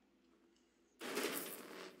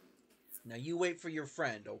 Now you wait for your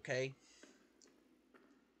friend, okay?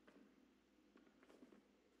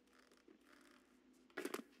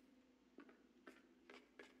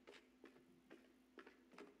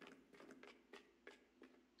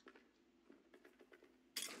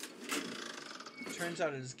 Turns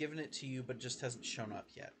out it has given it to you, but just hasn't shown up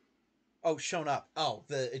yet. Oh, shown up. Oh,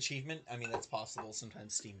 the achievement? I mean, that's possible.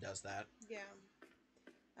 Sometimes Steam does that. Yeah.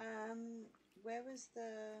 Where was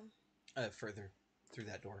the... Further. Through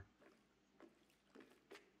that door.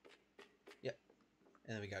 Yep.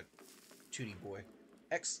 And then we got 2D boy.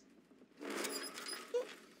 X.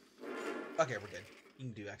 Okay, we're good. You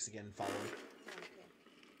can do X again and follow him.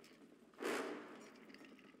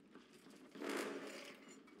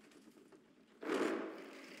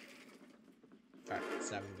 Alright,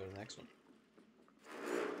 so now we can go to the next one.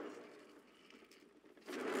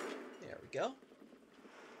 There we go.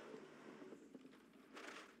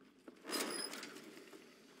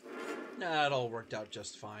 Nah, it all worked out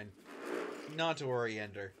just fine. Not to worry,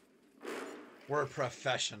 Ender. We're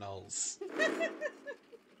professionals.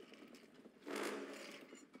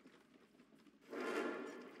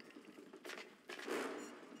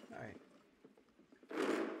 Alright.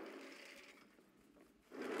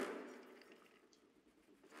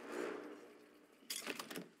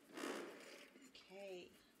 Okay.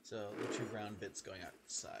 So, the 2 round bits going out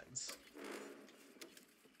the sides.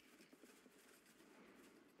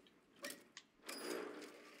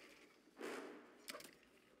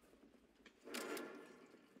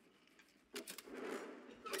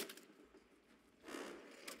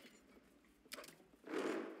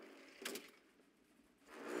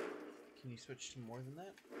 Can you switch to more than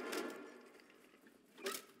that?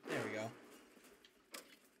 There we go.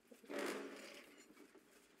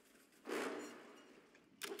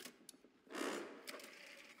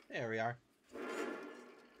 There we are.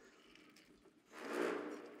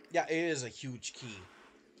 Yeah, it is a huge key.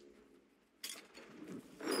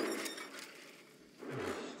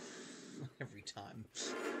 Every time.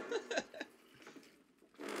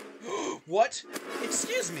 What?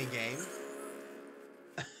 Excuse me, game.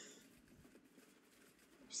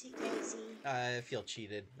 Oopsie daisy. I feel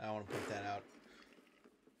cheated. I want to point that out.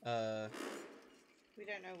 We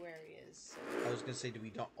don't know where he is. So. I was gonna say, we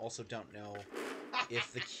don't know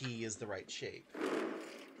if the key is the right shape.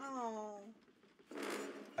 Oh.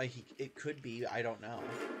 It could be. I don't know.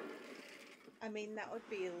 I mean, that would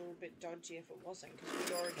be a little bit dodgy if it wasn't, because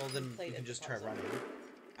we'd already Well, then completed you can just the try puzzle. running.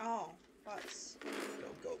 Oh, that's...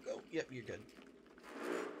 Go, go, go. Yep, you're good.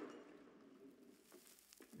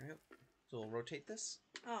 Yep. So we'll rotate this.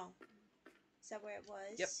 Oh. Is that where it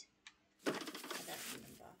was? Yep. I don't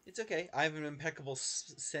remember. It's okay. I have an impeccable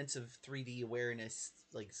sense of 3D awareness,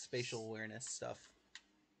 like spatial awareness stuff.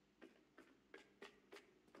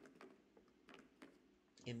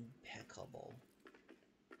 Impeccable.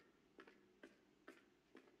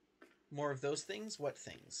 More of those things? What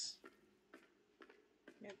things?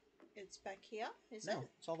 Nope. It's back here, is it? No,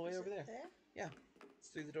 it's all the way over there. Yeah, it's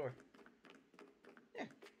through the door. There.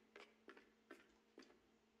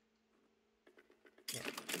 Yeah.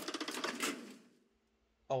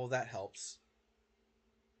 Oh, well, that helps.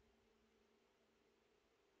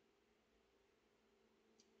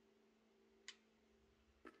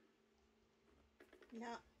 No.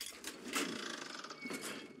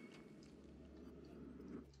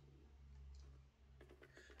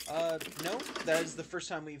 No, that is the first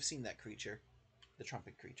time we've seen that creature. The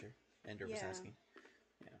trumpet creature. Ender was asking.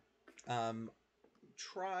 Yeah.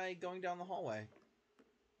 Try going down the hallway.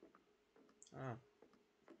 Oh.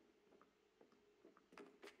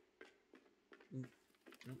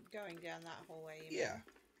 Going down that hallway, you Yeah.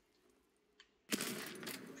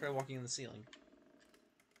 Try walking in the ceiling.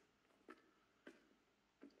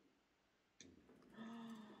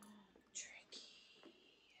 Tricky.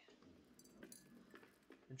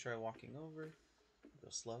 And try walking over. Go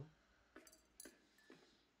slow.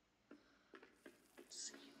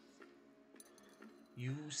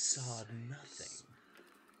 You saw nothing.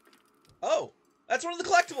 Oh! That's one of the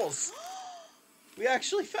collectibles! We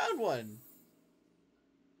actually found one!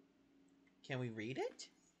 Can we read it?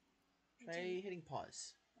 Try hitting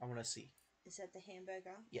pause. I want to see. Is that the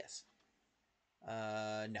hamburger? Yes.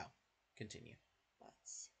 No. Continue.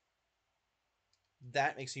 Let's.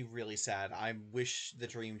 That makes me really sad. I wish the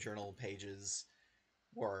dream journal pages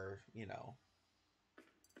were, you know,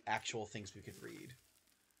 actual things we could read.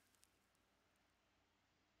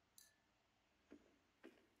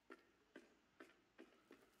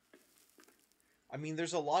 I mean,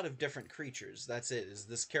 there's a lot of different creatures. That's it. Is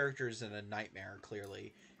this character is in a nightmare,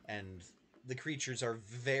 clearly, and the creatures are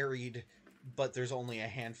varied, but there's only a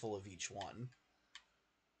handful of each one.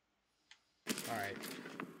 Alright,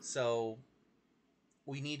 so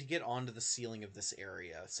we need to get onto the ceiling of this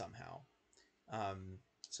area somehow.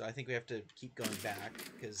 So I think we have to keep going back,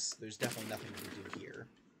 because there's definitely nothing we can do here.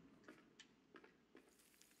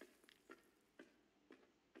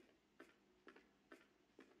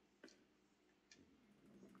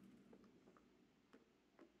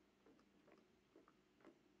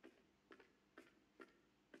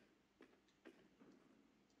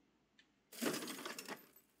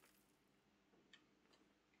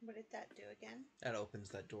 What did that do again? That opens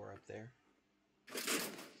that door up there.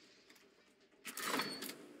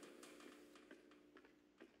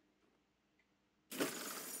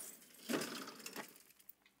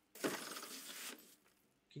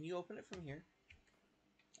 Can you open it from here?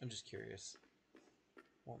 I'm just curious.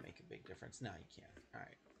 Won't make a big difference. No, you can't.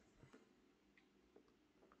 Alright.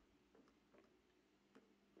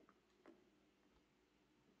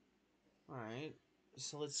 Alright.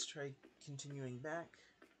 So let's try continuing back.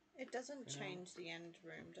 It doesn't change the end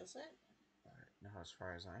room, does it? Not as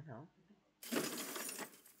far as I know.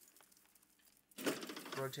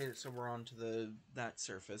 Rotate it so we're onto that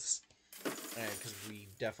surface. Because we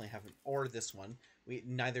definitely haven't... Or this one.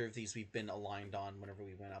 Neither of these we've been aligned on whenever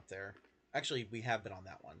we went up there. Actually, we have been on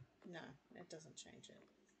that one. No, it doesn't change it.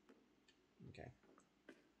 Okay.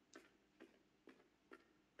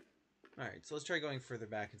 Alright, so let's try going further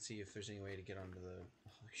back and see if there's any way to get onto the...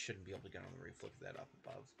 Oh, we shouldn't be able to get on the roof. Look at that up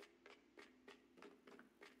above.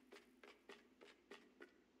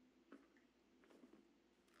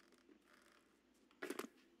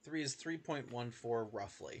 Three is 3.14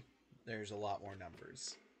 roughly. There's a lot more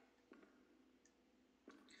numbers.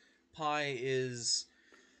 Pi is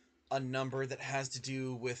a number that has to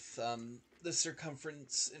do with the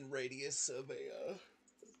circumference and radius of a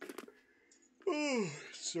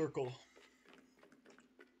circle.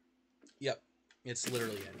 Yep, it's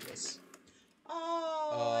literally endless.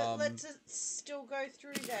 Oh, it lets it still go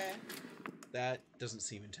through there. That doesn't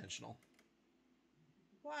seem intentional.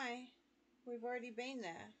 Why? We've already been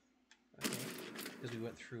there. Okay, because we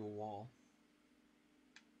went through a wall.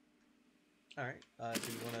 Alright,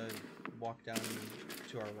 do we want to walk down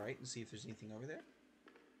to our right and see if there's anything over there?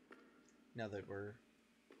 Now that we're...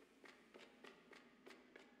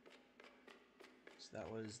 So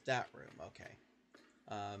that was that room, okay.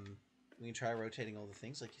 We can try rotating all the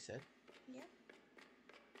things, like you said. Yeah.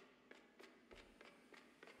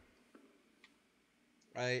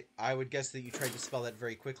 I would guess that you tried to spell that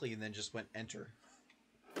very quickly and then just went enter.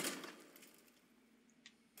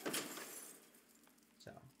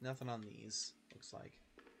 So, nothing on these, looks like.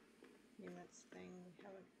 Yeah, that's the thing. We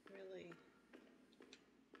haven't really...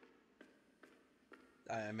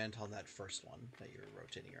 I meant on that first one that you were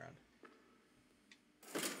rotating around.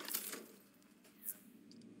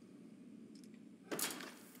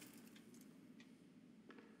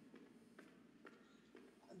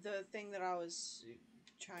 The thing that I was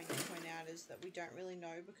trying to point out is that we don't really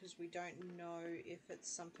know, because we don't know if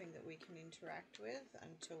it's something that we can interact with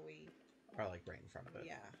until we... Are like right in front of it.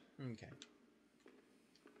 Yeah. Okay.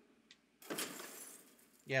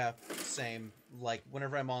 Yeah, same. Like,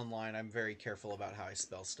 whenever I'm online, I'm very careful about how I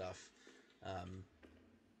spell stuff.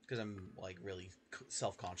 Because I'm, like, really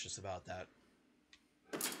self-conscious about that.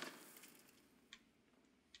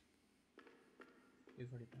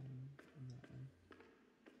 We've already been on that one.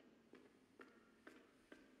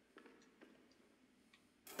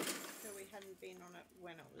 So we hadn't been on it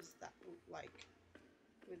when it was that, like,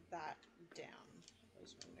 with that down. I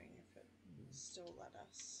was wondering if it still let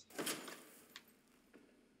us.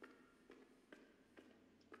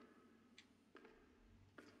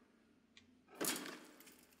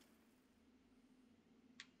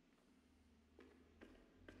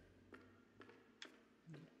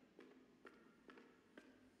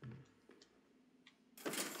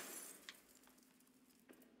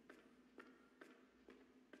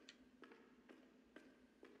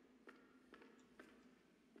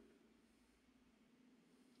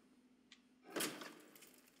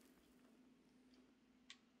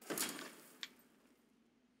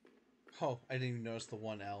 Oh, I didn't even notice the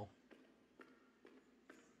one L.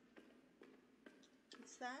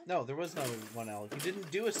 that? No, there was no 1L. You didn't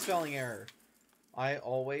do a spelling error. I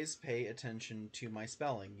always pay attention to my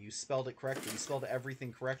spelling. You spelled it correctly. You spelled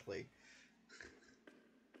everything correctly.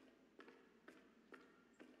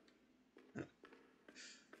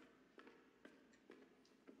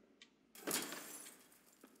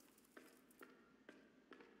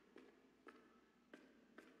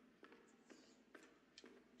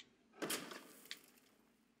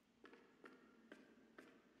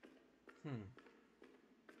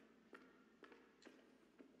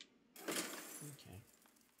 Okay.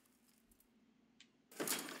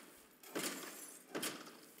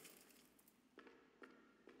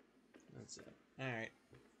 That's it. Alright.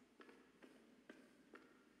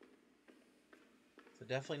 So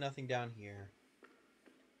definitely nothing down here.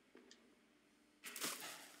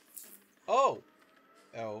 Oh!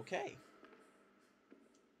 Okay.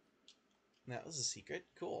 That was a secret.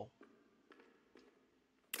 Cool.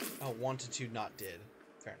 Oh, wanted to, not did.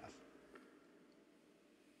 Fair enough.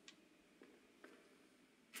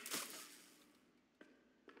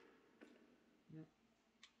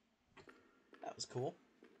 That was cool.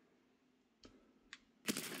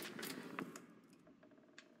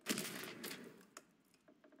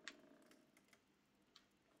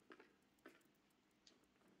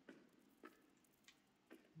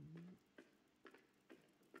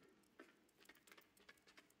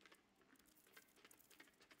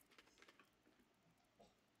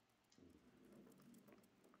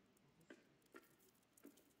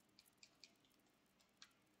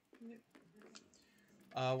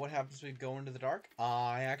 What happens when we go into the dark?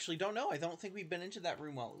 I actually don't know. I don't think we've been into that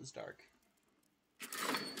room while it was dark.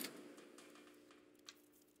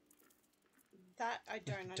 That I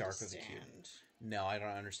don't Dark with a understand. Q. No, I don't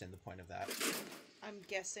understand the point of that. I'm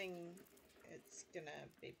guessing it's gonna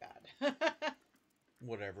be bad.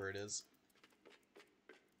 Whatever it is.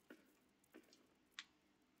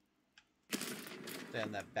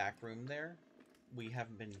 Then that back room there, we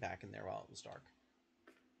haven't been back in there while it was dark.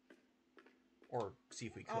 Or see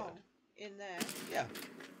if we could. Oh, in there? Yeah.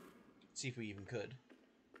 See if we even could.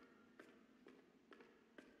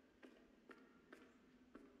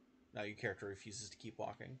 Now your character refuses to keep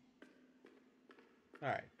walking.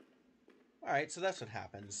 Alright. Alright, so that's what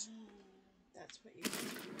happens. That's what you do.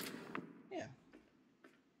 Yeah.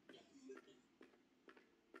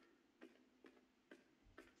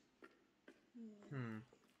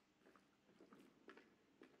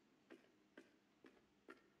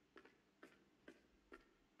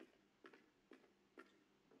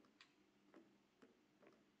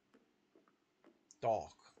 Darq.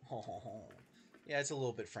 Yeah, it's a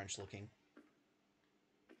little bit French looking.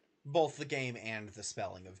 Both the game and the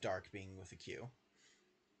spelling of dark being with a Q.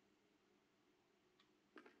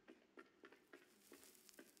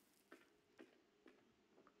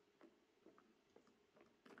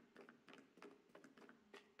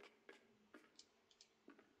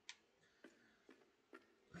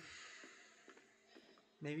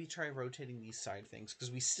 Maybe try rotating these side things,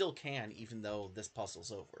 because we still can, even though this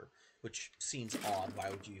puzzle's over. Which seems odd. Why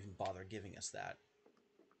would you even bother giving us that?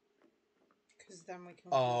 Because then we can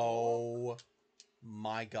Oh walk.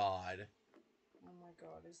 my god. Oh my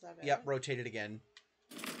god, is that it? Yep, rotate it again.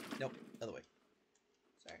 Nope, other way.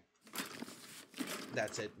 Sorry.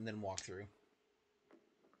 That's it, and then walk through.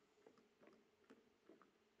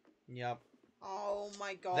 Yep. Oh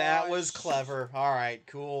my god. That was clever. Alright,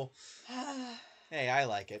 cool. Hey, I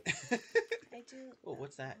like it. I do. Oh,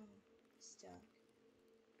 what's that? Stuck.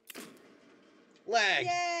 Leg!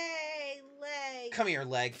 Yay! Leg! Come here,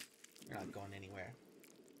 leg. You're not going anywhere.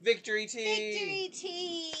 Victory tea! Victory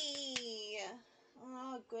tea!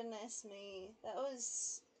 Oh, goodness me. That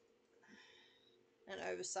was an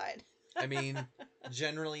oversight. I mean,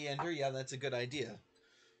 generally, Ender, yeah, that's a good idea.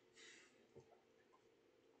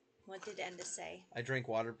 What did Ender say? I drank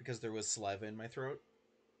water because there was saliva in my throat.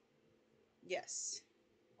 Yes.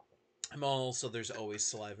 I'm also, there's always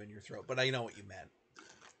saliva in your throat, but I know what you meant.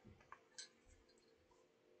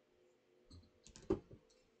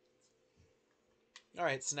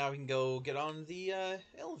 Alright, so now we can go get on the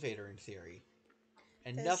elevator in theory.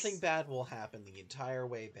 And nothing bad will happen the entire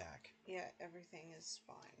way back. Yeah, everything is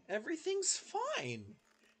fine. Everything's fine.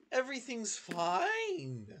 Everything's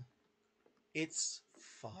fine. It's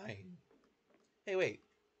fine. Hey, wait.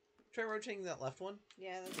 Try rotating that left one?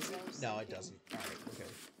 Yeah, that's what I was No, thinking. it doesn't. Alright, okay.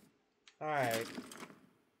 Alright.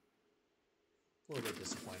 A little bit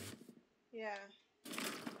disappointing. Yeah.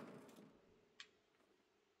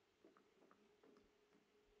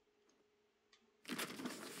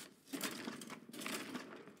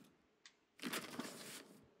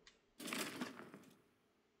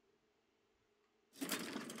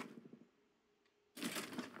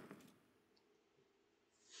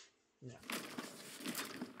 Yeah.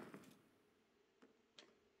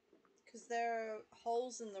 Because there are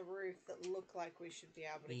holes in the roof that look like we should be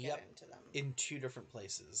able to get into them. In 2 different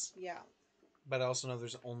places. Yeah. But I also know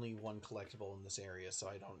there's only one collectible in this area, so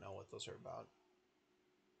I don't know what those are about.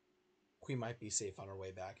 We might be safe on our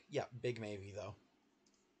way back. Yeah, big maybe, though.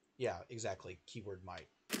 Yeah, exactly. Keyword might.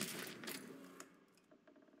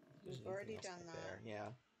 We've already done that. There.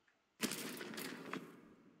 Yeah.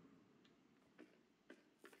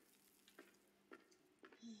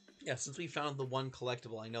 Yeah, since we found the one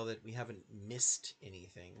collectible, I know that we haven't missed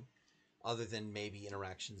anything other than maybe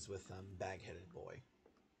interactions with Bag-Headed Boy.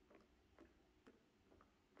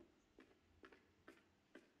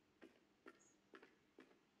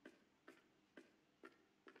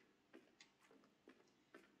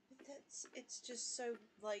 But it's just so,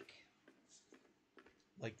 like...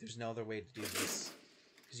 Like, there's no other way to do this.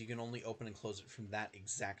 Because you can only open and close it from that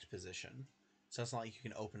exact position. So it's not like you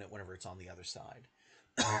can open it whenever it's on the other side.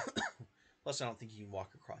 Plus, I don't think you can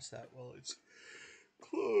walk across that while it's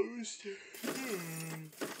closed.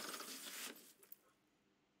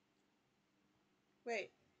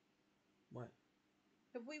 Wait. What?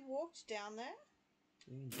 Have we walked down there?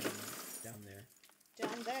 Down there.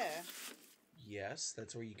 Down there? Yes,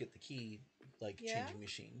 that's where you get the key, like, changing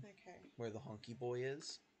machine. Okay. Where the honky boy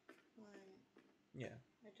is. Yeah.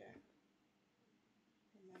 I don't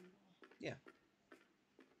remember. Yeah.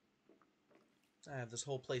 I have this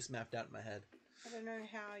whole place mapped out in my head. I don't know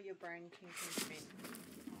how your brain can contain.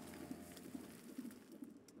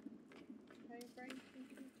 How your brain can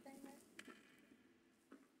contain it?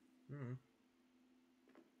 Hmm.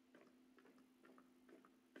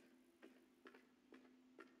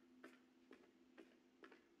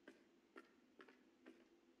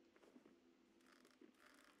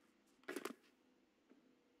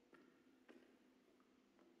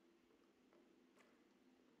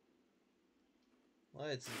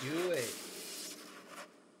 Let's do it.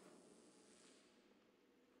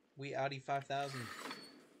 We Audi 5000.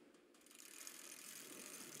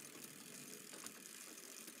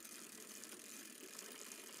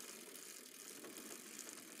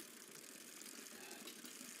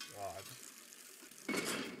 God.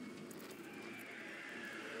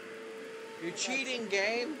 You're cheating,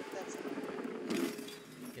 game. That's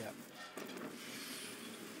Yep.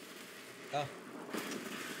 Oh.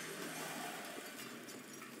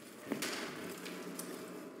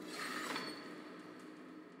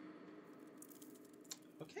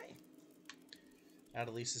 Okay.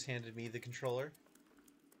 Adelise has handed me the controller.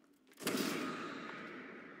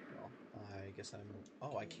 Well, I guess I'm...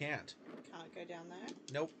 Oh, I can't. Can't go down there?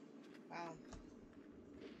 Nope. Wow.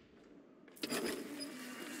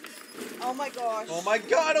 Oh my gosh. Oh my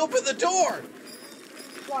god, open the door!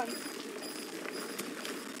 One.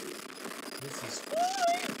 This is...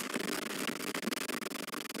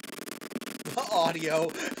 The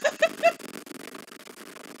audio.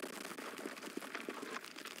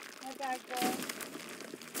 My bad, girl.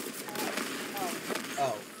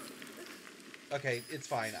 Oh. Okay, it's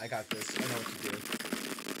fine. I got this. I know what to do.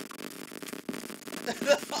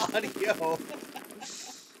 The audio.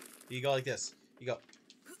 You go like this. You go.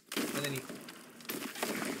 And then you...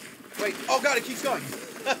 Wait. Oh god, it keeps going.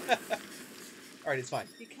 Alright, it's fine.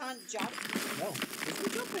 You can't jump? No. There's no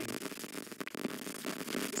jumping.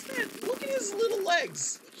 This man, look at his little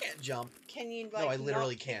legs. He can't jump. Can you, like, No, I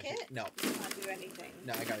literally not can't. kick it? No. You can't do anything.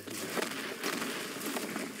 No, I gotta do that.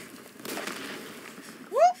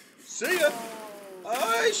 Whoop! See ya!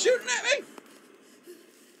 Oh, he's shooting at me!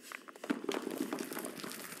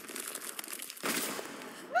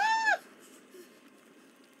 Ah!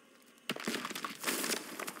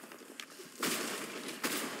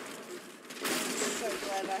 So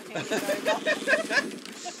glad I handed over.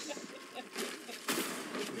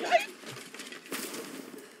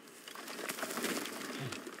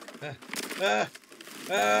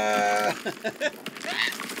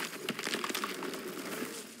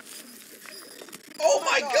 Oh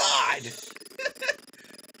my god!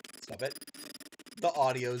 Stop it. The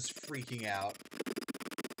audio's freaking out.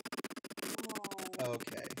 Oh.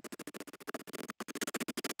 Okay.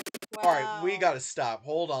 Wow. Alright, we gotta stop.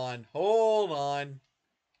 Hold on. Hold on.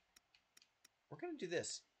 We're gonna do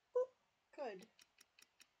this. Good.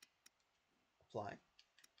 Apply.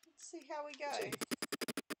 Let's see how we go. See.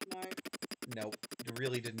 No. Nope. It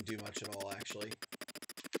really didn't do much at all, actually.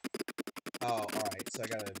 Oh, alright. So I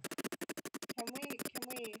gotta... Can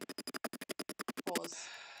we pause?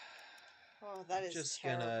 Oh, that is just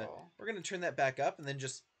terrible. We're gonna turn that back up and then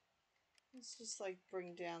just... Let's just, like,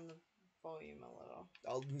 bring down the volume a little.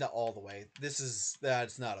 Not all the way.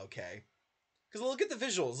 That's not okay. Because look at the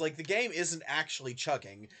visuals. Like, the game isn't actually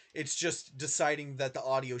chugging. It's just deciding that the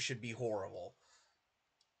audio should be horrible.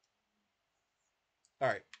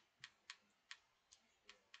 Alright.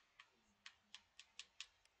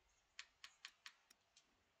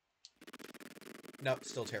 Nope,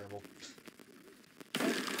 still terrible.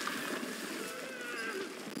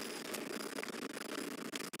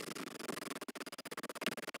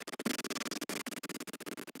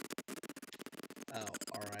 Oh,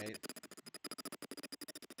 alright.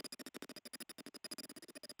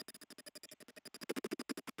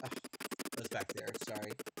 Oh, that's back there,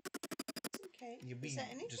 sorry. Okay. Is there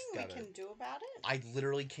anything we can do about it? I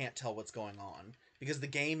literally can't tell what's going on. Because the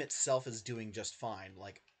game itself is doing just fine.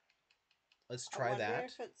 Like, let's try that. I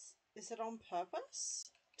wonder if is it on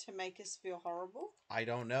purpose? To make us feel horrible? I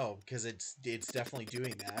don't know, because it's definitely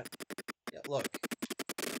doing that. Yeah, look.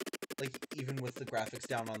 Like, even with the graphics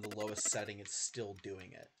down on the lowest setting, it's still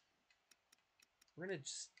doing it. We're gonna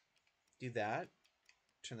just do that.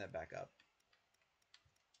 Turn that back up.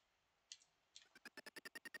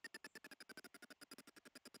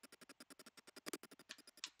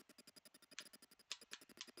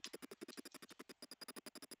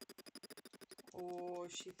 Oh,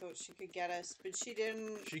 she thought she could get us, but she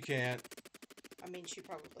didn't. She can't. I mean, she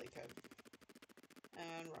probably could.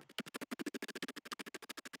 And run.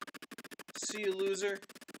 See you, loser.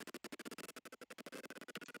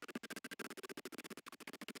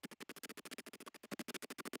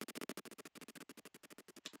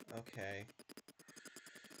 Okay.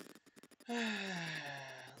 A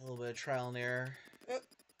little bit of trial and error.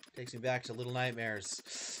 Takes me back to Little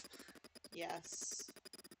Nightmares. Yes.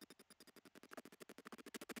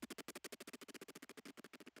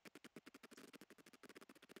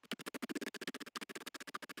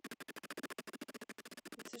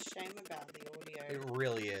 It's a shame about the audio. It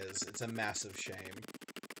really is. It's a massive shame.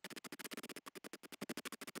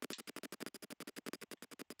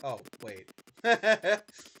 Oh, wait. Alright.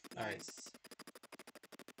 Nice.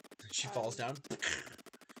 She falls down.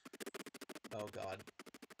 Oh, God.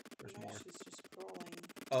 There's No, more. she's just crawling.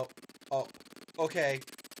 Oh. Oh. Okay.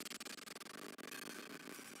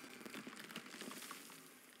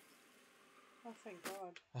 Oh, thank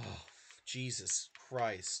God. Oh, Jesus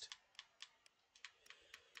Christ.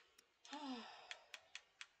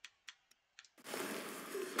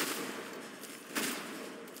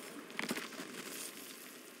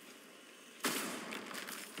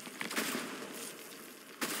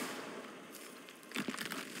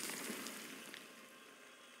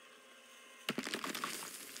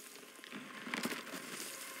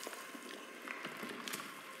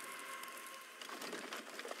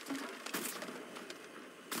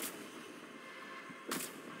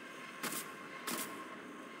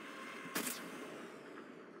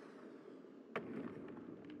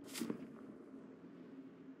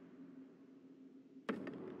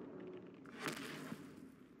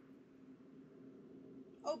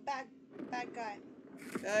 Oh, bad guy.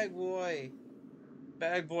 Bag boy.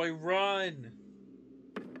 Bag boy, run.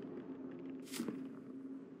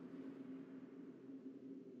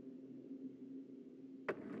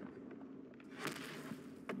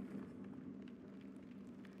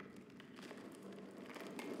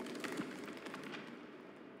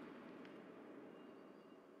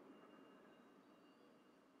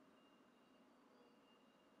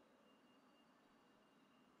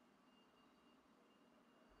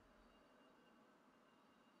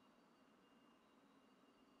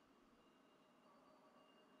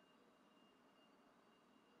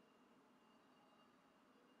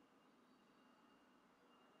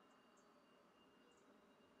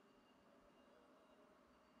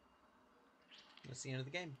 That's the end of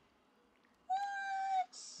the game.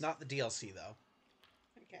 What? Not the DLC, though.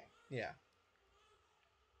 Okay. Yeah.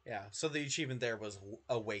 Yeah, so the achievement there was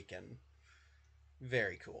Awaken.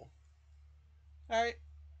 Very cool. Alright.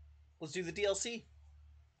 Let's do the DLC.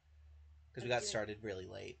 Because we got started really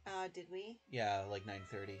late. Did we? Yeah, like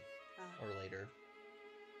 9:30 or later.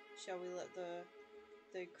 Shall we let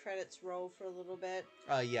the credits roll for a little bit?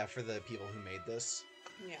 Yeah, for the people who made this.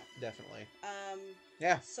 Yeah. Definitely.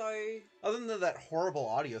 Yeah. So... Other than that horrible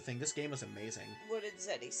audio thing, this game was amazing. What did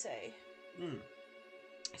Zeddy say?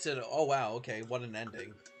 He said, oh wow, okay, what an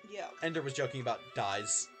ending. Yeah. Ender was joking about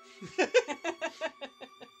dies.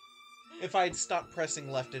 If I had stopped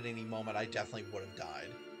pressing left at any moment, I definitely would have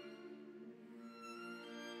died.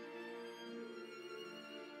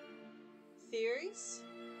 Theories?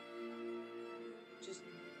 Just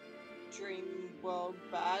dream world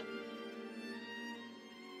bad?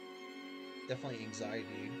 Definitely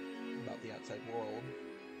anxiety about the outside world.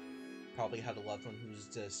 Probably had a loved one who's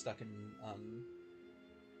stuck in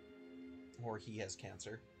Or he has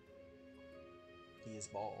cancer. He is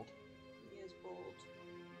bald. He is bald.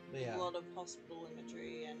 But yeah. A lot of hospital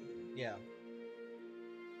imagery and... Yeah.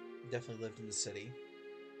 Definitely lived in the city.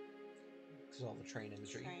 Because all the train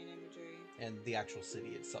imagery. And the actual city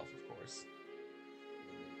itself, of course.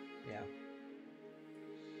 Yeah.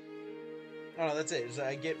 I don't know, that's it. So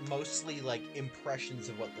I get mostly, like, impressions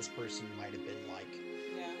of what this person might have been like.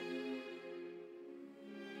 Yeah.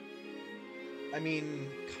 I mean,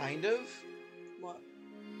 kind of. What?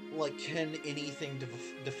 Like, can anything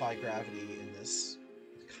defy gravity in this?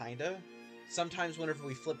 Kinda. Sometimes whenever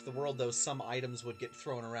we flipped the world, though, some items would get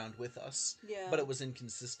thrown around with us. Yeah. But it was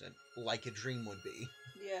inconsistent, like a dream would be.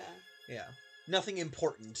 Yeah. Yeah. Nothing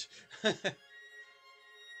important.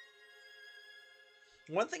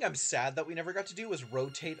 One thing I'm sad that we never got to do was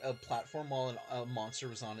rotate a platform while a monster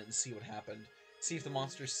was on it and see what happened. See if the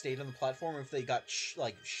monsters stayed on the platform or if they got,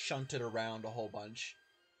 shunted around a whole bunch.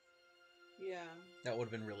 Yeah. That would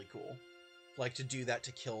have been really cool. Like, to do that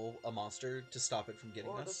to kill a monster, to stop it from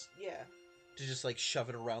getting us. Yeah. To just, like, shove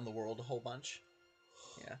it around the world a whole bunch.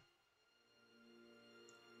 Yeah.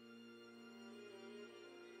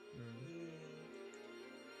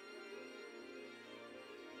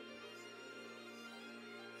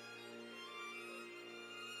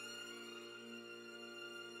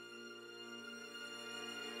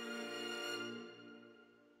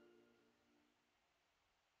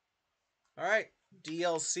 Alright.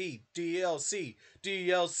 DLC. DLC.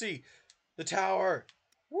 DLC. The tower.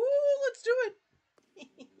 Woo! Let's do it!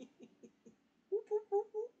 Whoop, whoop, whoop,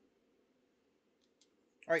 whoop.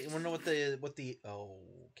 Alright, you wanna know what the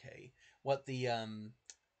what the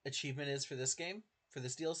achievement is for this game? For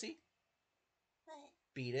this DLC? What?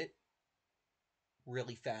 Beat it.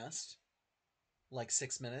 Really fast. Like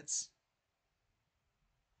 6 minutes.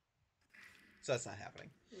 So that's not happening.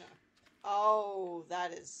 No. Oh,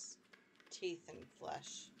 that is teeth and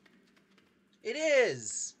flesh. It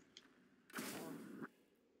is! Oh.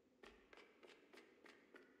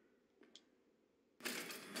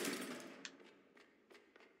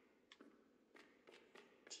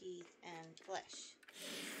 Teeth and flesh.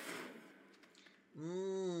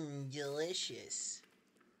 Mmm, delicious.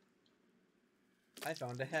 I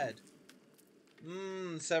found a head.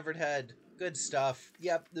 Mmm, severed head. Good stuff.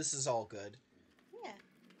 Yep, this is all good. Yeah.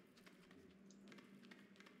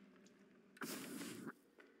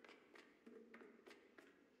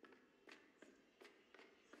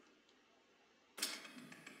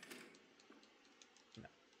 No.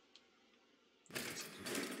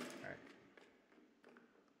 Alright.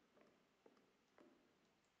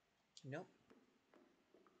 Nope.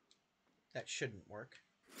 That shouldn't work.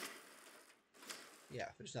 Yeah,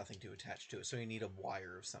 there's nothing to attach to it, so you need a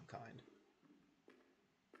wire of some kind.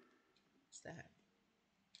 What's that?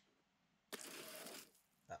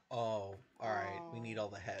 Oh, alright. We need all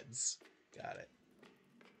the heads. Got it.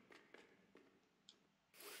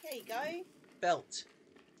 There you go. Belt.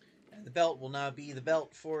 And the belt will now be the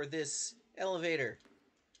belt for this elevator.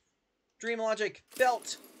 Dream logic.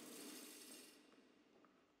 Belt!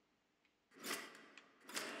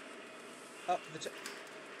 Up the top.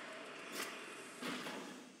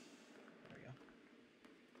 There we go.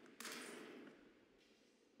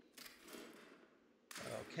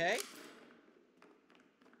 Okay.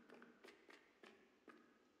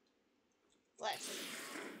 Flesh.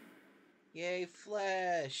 Yay,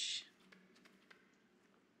 flesh.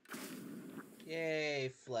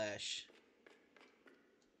 Yay, flesh.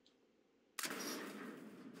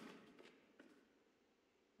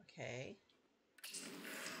 Okay.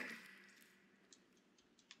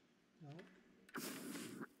 Nope.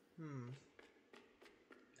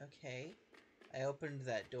 Okay. I opened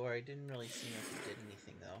that door. I didn't really see if it did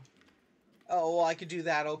anything, though. Oh, well, I could do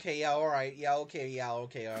that. Okay, yeah, alright. Yeah, okay, yeah,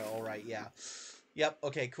 okay, alright, yeah. Yep,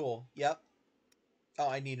 okay, cool. Yep. Oh,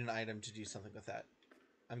 I need an item to do something with that.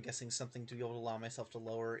 I'm guessing something to be able to allow myself to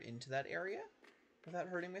lower into that area without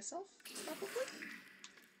hurting myself, probably?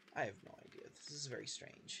 I have no idea. This is very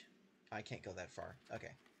strange. I can't go that far.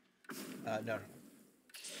 Okay. No.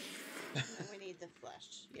 We need the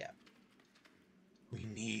flesh. Yeah. We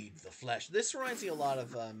need the flesh. This reminds me a lot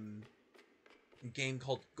of a game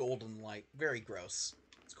called Golden Light. Very gross.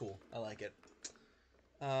 It's cool. I like it.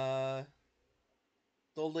 The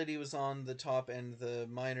old lady was on the top and the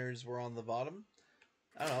miners were on the bottom.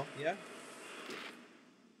 I don't know. Yeah.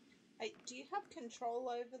 Hey, do you have control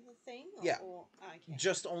over the thing? Yeah. Or... Oh, okay.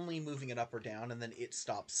 Just only moving it up or down, and then it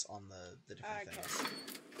stops on the different things.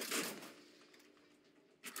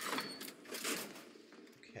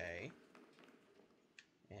 Okay.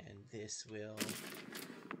 And this will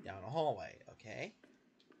down a hallway. Okay.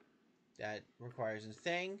 That requires a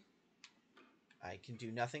thing. I can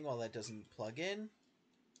do nothing while that doesn't plug in.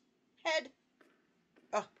 Head.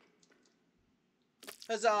 Oh.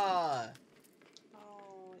 Huzzah!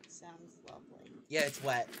 Oh, it sounds lovely. Yeah, it's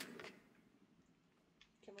wet.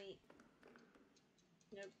 Can we...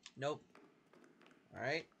 Nope. Nope.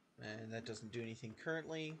 Alright. And that doesn't do anything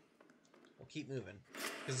currently. We'll keep moving.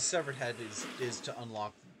 Because the severed head is to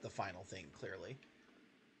unlock the final thing, clearly.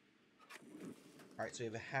 Alright, so we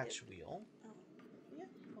have a hatch wheel. Oh, yeah.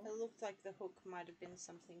 It looked like the hook might have been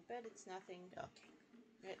something, but it's nothing. Okay.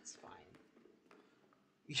 It's fine.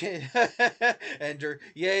 Yeah. Ender,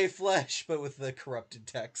 yay, flesh, but with the corrupted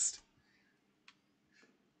text.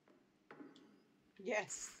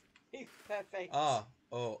 Yes. Perfect. Ah.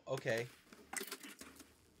 Oh, okay.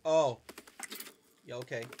 Oh. Yeah,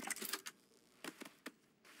 okay.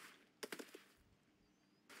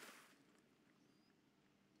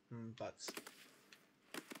 Butts.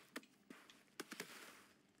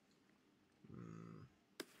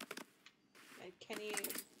 Can you...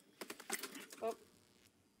 Oh.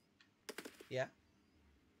 Yeah.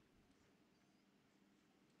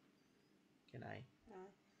 Can I?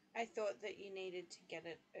 I thought that you needed to get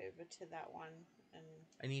it over to that one, and...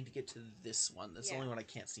 I need to get to this one. That's the only one I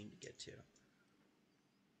can't seem to get to.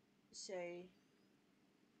 So... Sorry.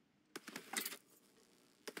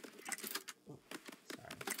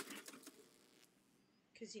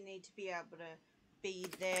 Because you need to be able to be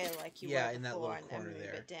there like you were before, in that little and corner then move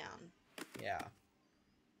there. it down. Yeah.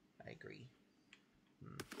 I agree.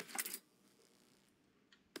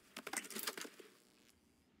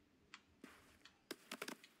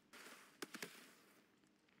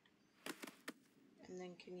 And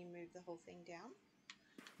then can you move the whole thing down?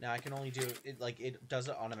 Now I can only do it, like, it does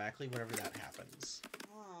it automatically whenever that happens.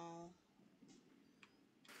 Oh.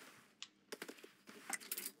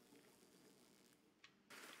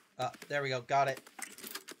 There we go. Got it.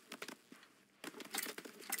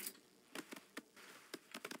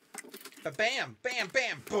 Bam! Bam!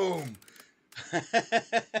 Bam! Boom!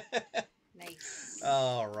 Nice.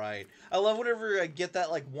 Alright. I love whenever I get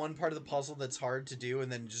that, like, one part of the puzzle that's hard to do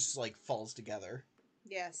and then just, like, falls together.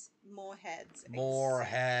 Yes. More heads. More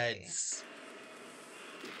exactly. heads.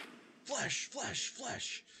 Flesh! Flesh!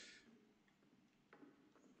 Flesh!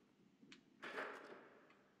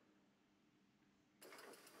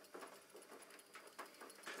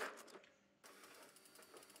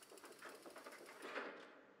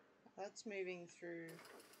 That's moving through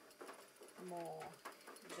more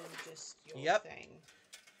than just your thing.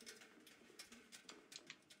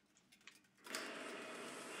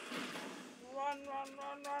 Run, run,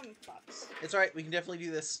 run, run. Butts. It's alright, we can definitely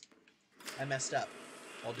do this. I messed up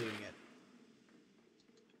while doing it.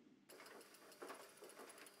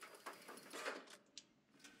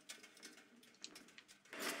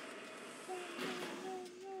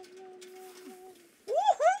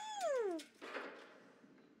 Woohoo!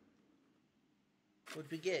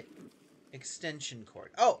 What'd we get? Extension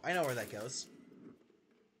cord. Oh, I know where that goes.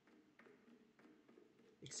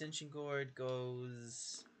 Extension cord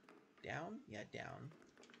goes down? Yeah, down.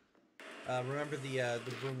 Remember the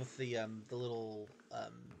room with the little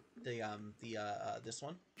this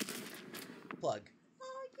one? Plug.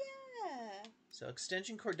 Oh yeah. So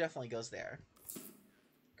extension cord definitely goes there.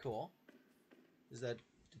 Cool. Did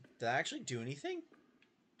that actually do anything?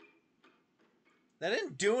 That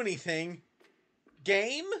didn't do anything.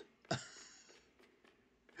 Game?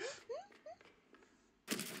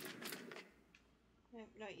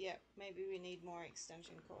 Not yet. Maybe we need more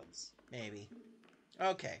extension cords. Maybe.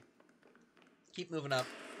 Okay. Keep moving up.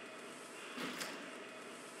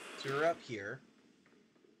 So we're up here.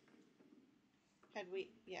 Had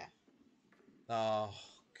we... Yeah. Oh,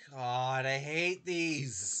 God, I hate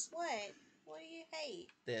these. What? What do you hate?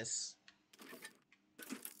 This.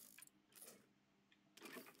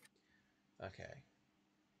 Okay.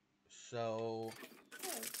 So...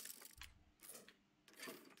 Oh.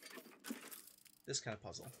 This kind of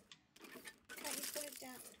puzzle. Can't you put it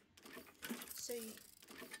down? So you...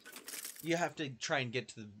 You have to try and get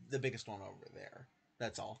to the biggest one over there.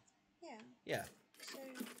 That's all. Yeah. Yeah. So...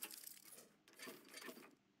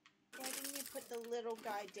 Why didn't you put the little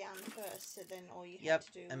guy down first, so then all you had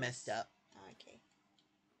to do was... I messed up. Okay.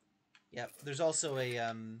 Yep. There's also a,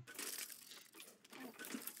 Oh.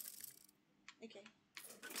 Okay.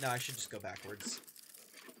 No, I should just go backwards.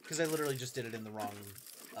 Because I literally just did it in the wrong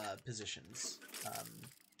positions.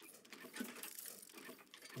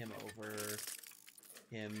 Him over,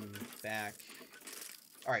 him back.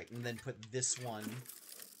 Alright, and then put this one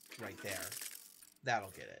right there. That'll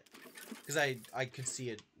get it. Because I could see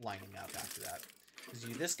it lining up after that. Because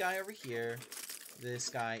you do this guy over here, this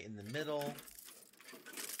guy in the middle,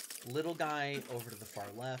 Little guy over to the far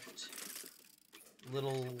left.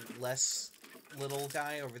 Little less little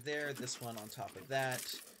guy over there. This one on top of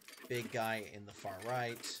that. Big guy in the far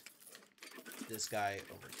right. This guy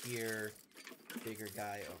over here. Bigger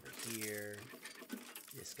guy over here.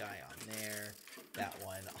 This guy on there. That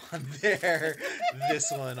one on there.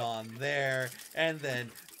 This one on there. And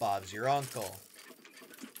then Bob's your uncle.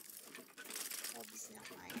 Bob's not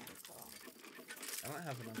my uncle. I don't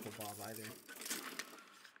have an Uncle Bob either.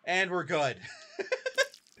 And we're good.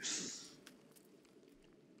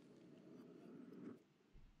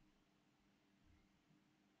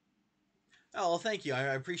 Oh, well, thank you. I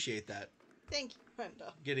appreciate that. Thank you,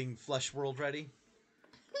 Brenda. Getting Flesh World ready.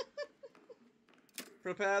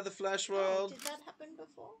 Prepare the Flesh Oh, World. did that happen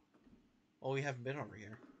before? Oh, we haven't been over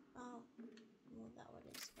here. Oh, well, that would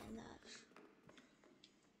explain that.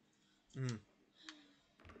 Hmm.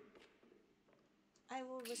 I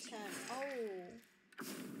will return. Oh,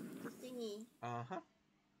 the thingy. Uh-huh.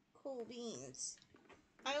 Cool beans.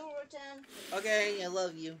 I will return. Okay, I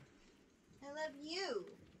love you. I love you.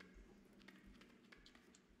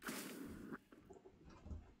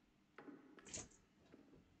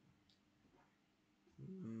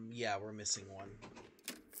 Yeah, we're missing one.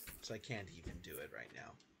 So I can't even do it right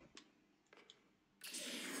now.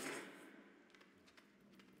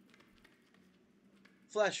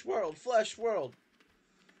 Flesh World! Flesh World!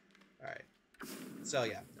 Alright. So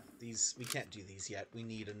yeah, no, these we can't do these yet. We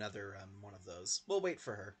need another one of those. We'll wait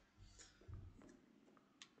for her.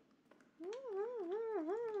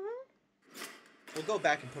 We'll go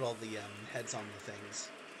back and put all the heads on the things.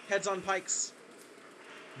 Heads on pikes!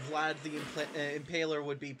 Vlad the Impaler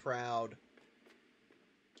would be proud.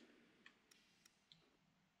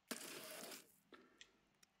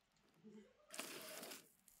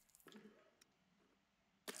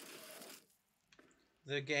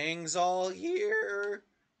 The gang's all here!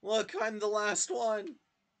 Look, I'm the last one!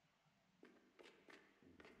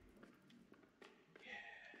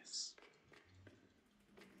 Yes.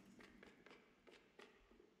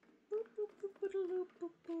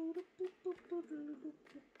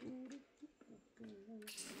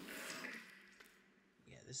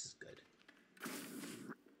 Yeah, this is good.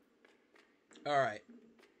 Alright.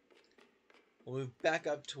 We'll move back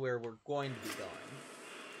up to where we're going to be going.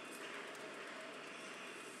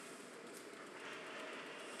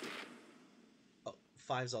 Oh,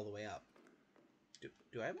 5's all the way up.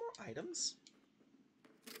 Do I have more items?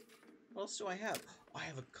 What else do I have? Oh, I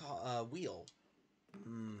have a wheel.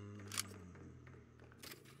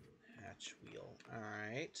 Hatch wheel.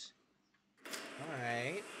 Alright.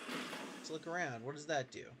 Alright. Let's look around. What does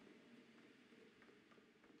that do?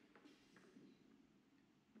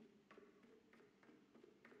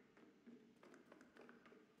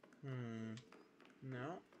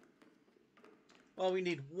 No. Well, we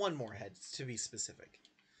need one more head, to be specific.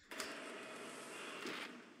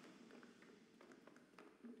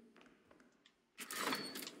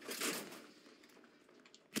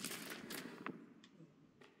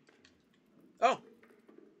 Oh!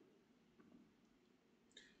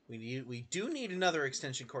 We do need another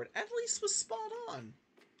extension cord. At least was spot on.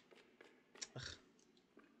 Ugh.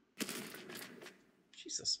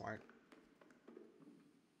 She's so smart.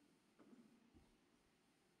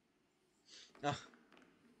 Oh.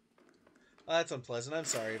 Well, that's unpleasant. I'm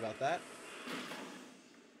sorry about that.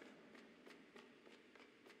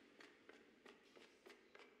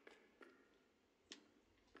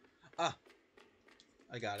 Ah.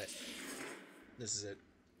 I got it. This is it.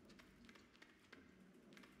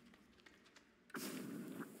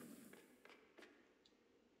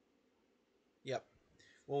 Yep.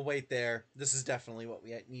 We'll wait there. This is definitely what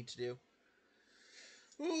we need to do.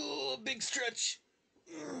 Ooh, big stretch.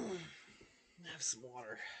 Have some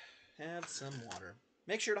water. Have some water.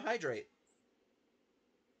 Make sure to hydrate.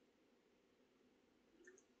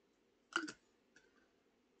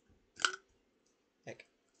 Heck.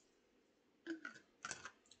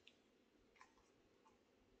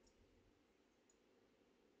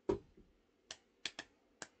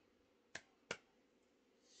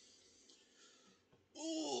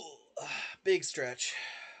 Ooh, big stretch.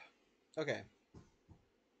 Okay.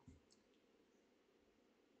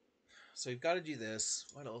 So we've got to do this.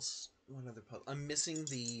 What else? What other puzzle? I'm missing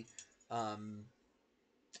the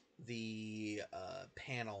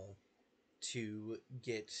panel to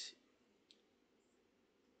get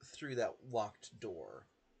through that locked door.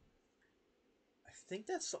 I think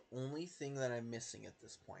that's the only thing that I'm missing at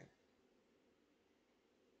this point.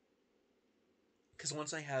 Because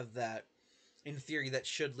once I have that, in theory, that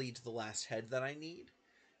should lead to the last head that I need.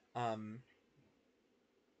 And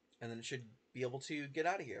then it should be able to get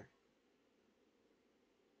out of here.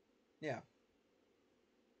 Yeah.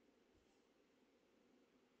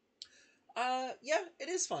 Yeah, it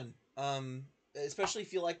is fun. Especially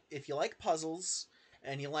if you like puzzles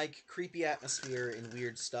and you like creepy atmosphere and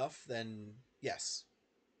weird stuff, then yes.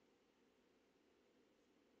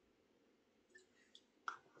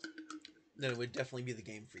 Then it would definitely be the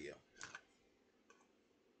game for you.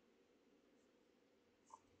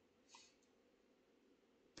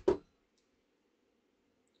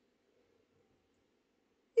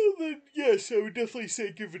 Well, then yes, I would definitely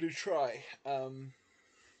say give it a try.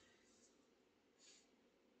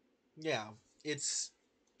 Yeah, it's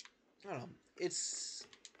I don't know. It's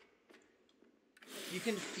you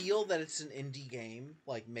can feel that it's an indie game,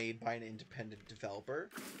 like made by an independent developer,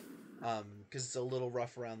 because it's a little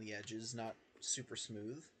rough around the edges, not super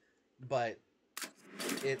smooth, but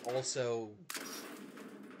it also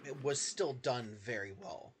it was still done very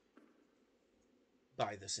well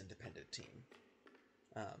by this independent team.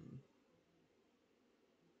 Um,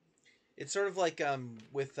 it's sort of like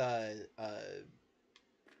with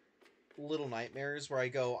Little Nightmares, where I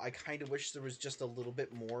go, I kind of wish there was just a little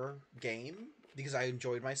bit more game because I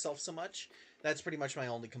enjoyed myself so much. That's pretty much my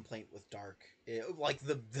only complaint with Darq. Like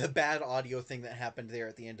the bad audio thing that happened there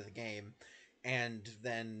at the end of the game, and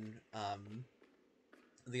then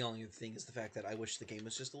the only thing is the fact that I wish the game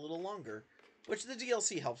was just a little longer, which the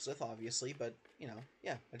DLC helps with, obviously. But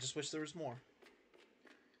yeah, I just wish there was more.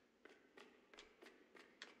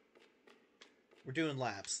 We're doing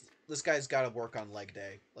laps. This guy's got to work on leg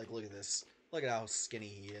day. Like, look at this. Look at how skinny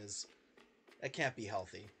he is. That can't be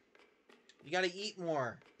healthy. You gotta eat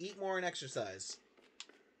more. Eat more and exercise.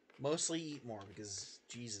 Mostly eat more because,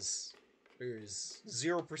 Jesus, there is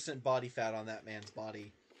 0% body fat on that man's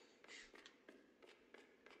body.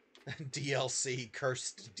 DLC.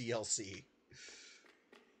 Cursed DLC.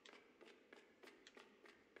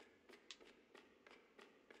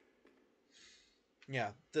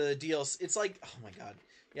 Yeah, the DLC. It's like, oh my god.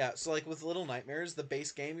 Yeah, so like with Little Nightmares, the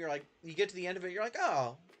base game, you're like, you get to the end of it, you're like,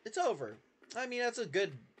 oh, it's over. I mean, that's a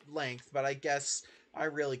good length, but I guess I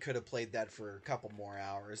really could have played that for a couple more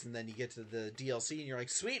hours. And then you get to the DLC, and you're like,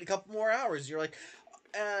 sweet, a couple more hours. You're like,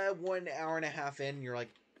 1 hour and a half in, you're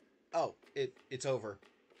like, oh, it's over.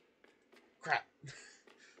 Crap.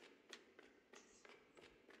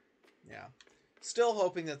 Yeah. Still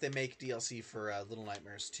hoping that they make DLC for Little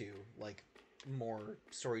Nightmares 2, like more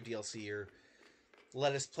story DLC, or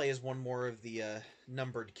let us play as one more of the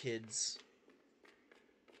numbered kids.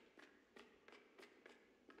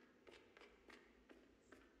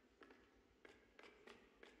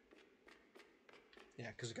 Yeah,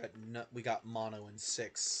 because we got Mono in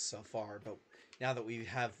 6 so far, but now that we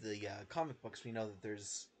have the comic books, we know that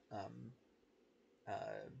there's uh,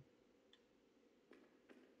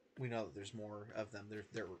 we know that there's more of them.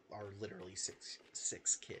 There are literally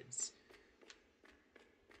six kids.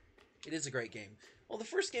 It is a great game. Well, the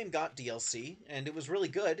first game got DLC, and it was really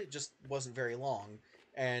good. It just wasn't very long.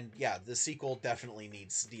 And yeah, the sequel definitely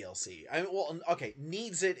needs DLC. I mean, well, okay,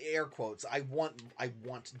 needs it air quotes. I want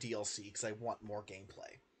DLC because I want more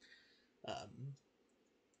gameplay. Um,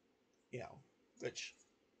 you know, which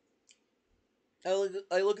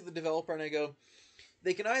I look at the developer and I go,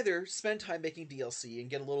 they can either spend time making DLC and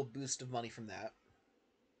get a little boost of money from that,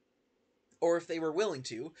 or if they were willing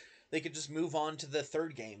to, they could just move on to the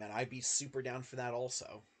third game, and I'd be super down for that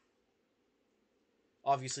also.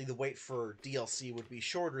 Obviously, the wait for DLC would be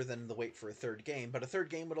shorter than the wait for a third game, but a third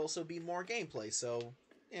game would also be more gameplay, so,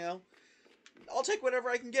 you know, I'll take whatever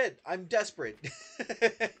I can get. I'm desperate.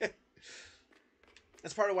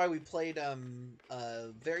 That's part of why we played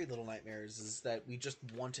Very Little Nightmares, is that we just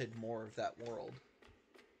wanted more of that world.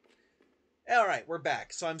 All right, we're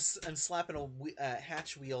back. So I'm slapping a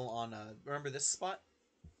hatch wheel on remember this spot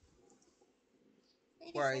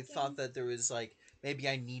where I thought that there was like maybe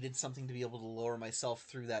I needed something to be able to lower myself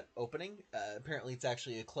through that opening. Apparently, it's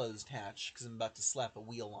actually a closed hatch because I'm about to slap a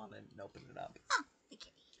wheel on it and open it up. Oh, okay.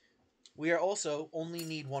 We are also only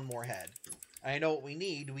need one more head. I know what we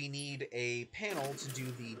need. We need a panel to do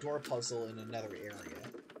the door puzzle in another area.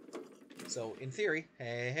 So, in theory,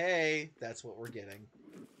 hey, that's what we're getting.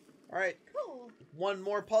 All right. Cool. One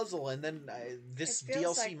more puzzle, and then this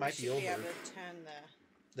DLC like might be over. Be able to turn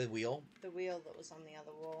the wheel. The wheel that was on the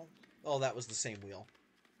other wall. Oh, that was the same wheel.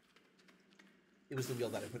 It was the wheel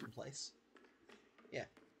that I put in place. Yeah.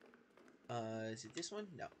 Is it this one?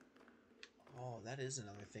 No. Oh, that is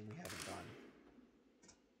another thing we haven't done.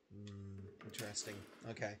 Interesting.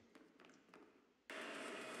 Okay.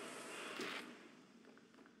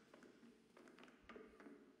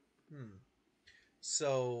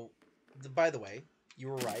 So, by the way, you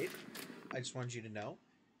were right. I just wanted you to know.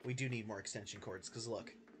 We do need more extension cords, because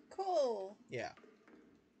look. Cool. Yeah.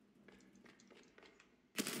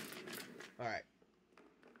 Alright.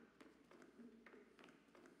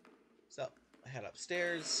 So, I head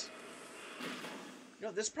upstairs. You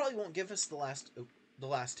know, this probably won't give us the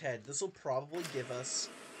last head. This will probably give us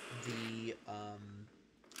the,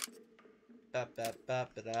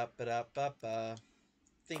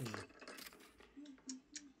 thingy.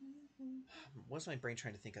 What's my brain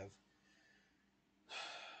trying to think of?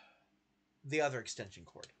 The other extension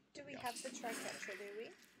cord. Do we have the triquetra, do we?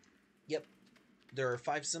 Yep. There are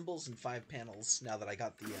 5 symbols and 5 panels now that I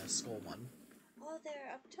got the skull one. Oh,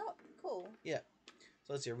 they're up top. Cool. Yeah.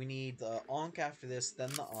 So let's see. We need the Ankh after this, then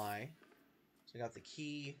the eye. So I got the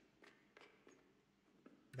key,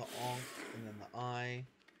 the Ankh, and then the eye.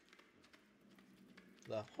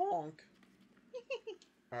 The honk.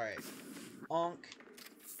 Alright. Ankh,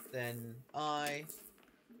 then eye.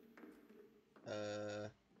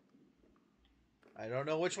 I don't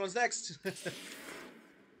know which one's next.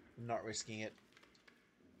 I'm not risking it.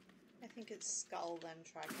 I think it's skull, then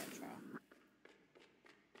triquetra.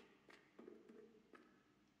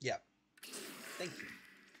 Yeah. Thank you.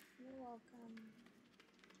 You're welcome.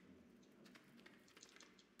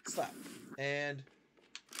 Slap. And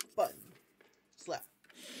button. Slap.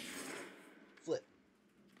 Flip.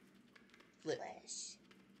 Flip. Flesh.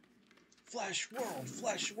 Flash world.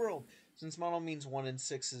 Flash world. Since mono means 1 and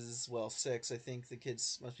 6 is, well, 6, I think the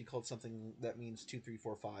kids must be called something that means 2, 3,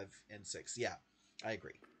 4, 5, and 6. Yeah, I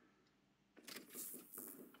agree.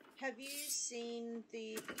 Have you seen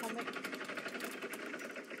the comic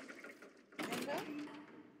manga?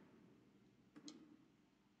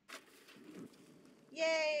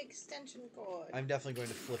 Yay, extension cord. I'm definitely going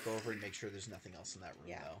to flip over and make sure there's nothing else in that room,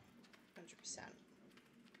 Yeah. though. 100%.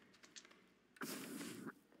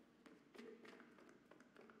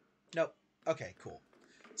 Nope. Okay, cool.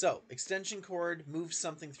 So, extension cord moves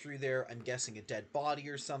something through there, I'm guessing a dead body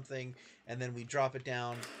or something, and then we drop it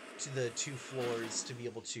down to the 2 floors to be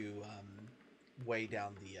able to weigh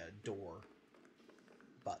down the door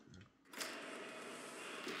button.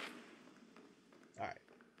 Alright,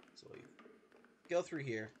 so we go through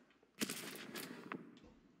here.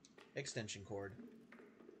 Extension cord.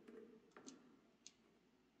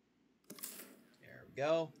 There we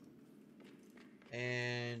go.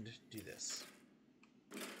 And do this.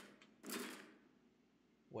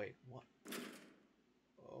 Wait, what?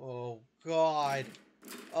 Oh, God.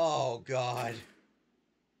 Oh, God.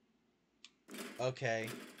 Okay.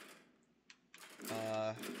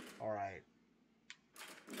 Alright.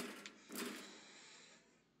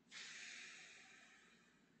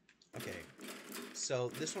 Okay. So,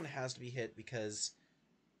 this one has to be hit because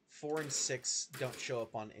 4 and 6 don't show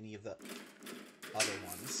up on any of the other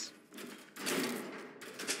ones.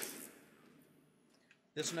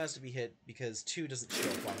 This one has to be hit because 2 doesn't show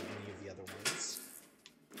up on any of the other ones.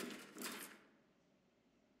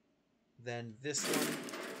 Then this one.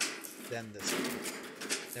 Then this one.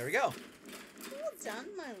 There we go. Well done,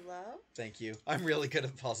 my love. Thank you. I'm really good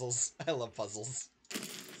at puzzles. I love puzzles. I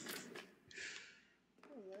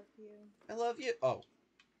love you. I love you. Oh.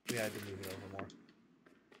 We had to move it over more.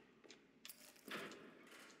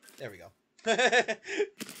 There we go.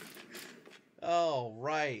 Oh,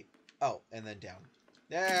 right. Oh, and then down.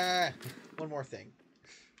 Ah, one more thing.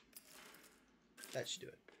 That should do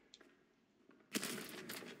it.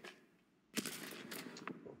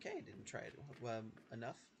 Okay, didn't try it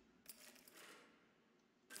enough.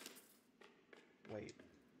 Wait.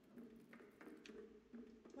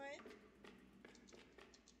 What?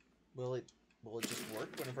 Will it just work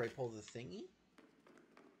whenever I pull the thingy?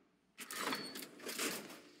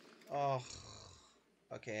 Oh.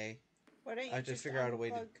 Okay. Why don't you I have to just figure out a way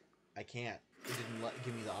to... unplug? I can't. It didn't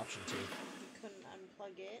give me the option to. You couldn't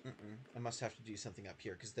unplug it? I must have to do something up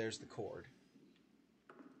here, because there's the cord.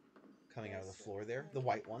 Coming out of the floor there. The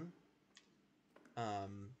white one. The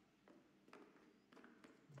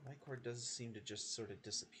white cord does seem to just sort of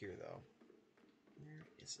disappear, though. Where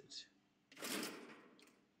is it?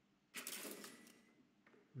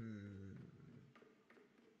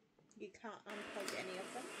 You can't unplug any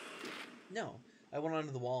of them? No. I went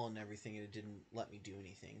onto the wall and everything, and it didn't let me do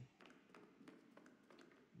anything.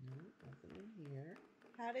 No, nothing in here.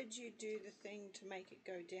 How did you do the thing to make it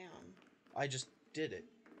go down? I just did it.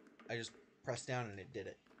 I just pressed down and it did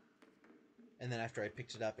it. And then after I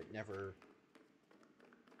picked it up, it never...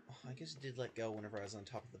 Oh, I guess it did let go whenever I was on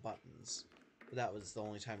top of the buttons. But that was the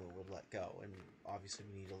only time it would let go. And obviously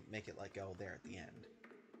we need to make it let go there at the end.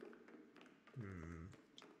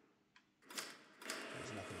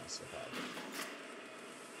 There's nothing else above.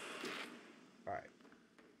 Alright.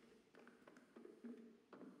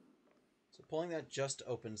 So pulling that just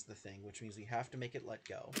opens the thing, which means we have to make it let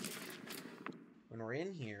go. When we're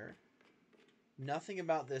in here, nothing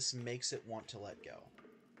about this makes it want to let go.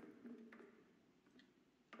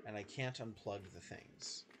 And I can't unplug the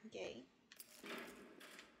things. Okay.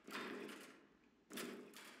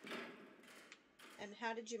 And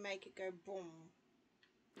how did you make it go boom?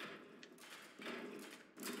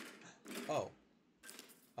 Oh.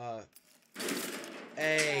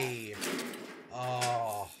 Hey.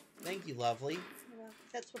 Oh. Thank you, lovely. Well,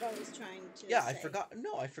 that's what I was trying to Yeah, say. I forgot.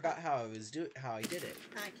 No, I forgot how I did it.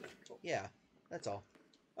 Okay, cool. Yeah, that's all.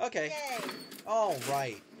 Okay. Yay! All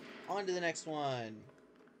right. On to the next one.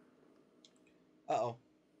 Uh-oh.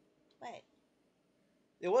 Wait.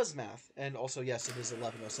 It was math. And also, yes, it is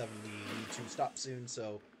 11:07. We need to stop soon,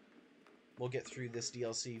 so we'll get through this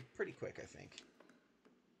DLC pretty quick, I think.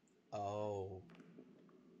 Oh.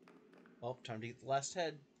 Well, time to get the last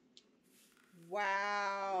head.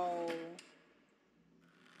 Wow.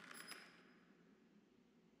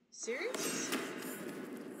 Serious?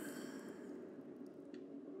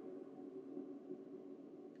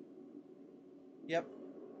 Yep.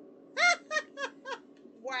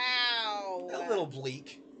 Wow. A little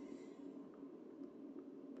bleak.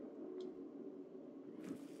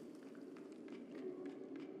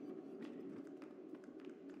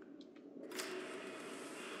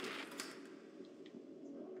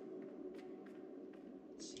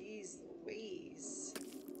 Jeez Louise.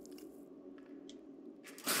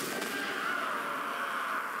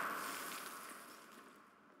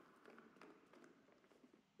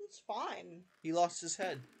 It's fine. He lost his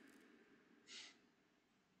head.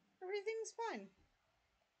 Everything's fine.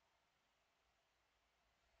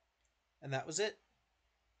 And that was it.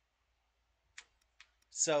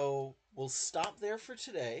 So we'll stop there for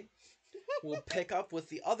today. We'll pick up with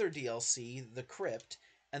the other DLC, The Crypt,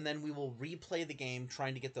 and then we will replay the game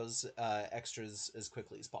trying to get those extras as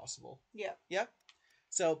quickly as possible. Yeah. Yeah?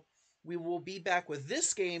 So we will be back with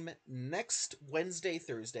this game next Wednesday,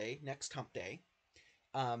 Thursday, next hump day.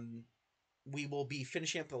 We will be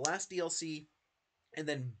finishing up the last DLC and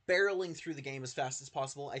then barreling through the game as fast as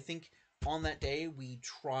possible. I think on that day we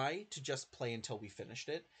try to just play until we finished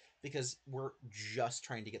it because we're just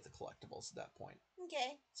trying to get the collectibles at that point.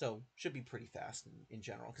 Okay. So should be pretty fast in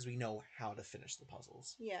general because we know how to finish the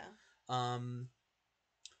puzzles. Yeah. Um,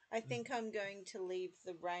 I think I'm going to leave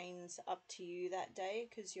the reins up to you that day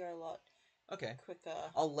because you're a lot okay. quicker.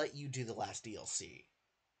 I'll let you do the last DLC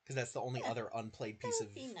because that's the only other unplayed piece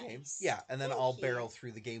of be game. nice. Yeah, and then Thank I'll you. barrel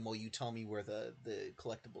through the game while you tell me where the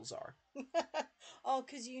collectibles are. Oh,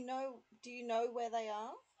 because you know, do you know where they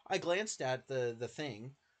are? I glanced at the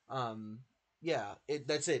thing. Yeah,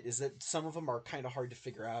 that's it. Is that some of them are kind of hard to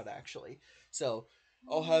figure out actually. So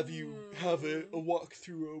I'll have you have a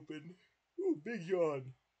walkthrough open. Ooh, big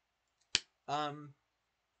yawn.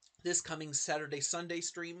 This coming Saturday Sunday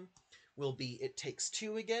stream will be It Takes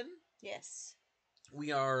Two again. Yes.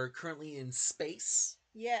 We are currently in space.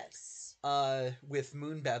 Yes. With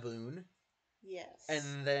Moon Baboon. Yes.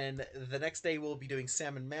 And then the next day we'll be doing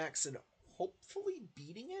Sam and Max and hopefully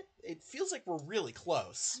beating it. It feels like we're really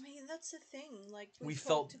close. I mean, that's the thing. Like we talked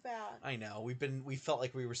felt about. I know we felt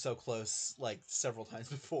like we were so close like several times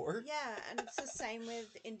before. Yeah, and it's the same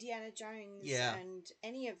with Indiana Jones. Yeah. And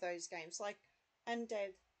any of those games, like and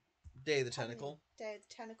Day of the Tentacle. Day of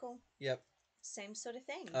the Tentacle. Yep. Same sort of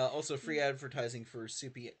thing. Also free advertising for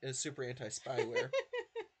super anti-spyware.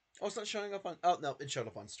 Oh, it's not showing up on. Oh no, it showed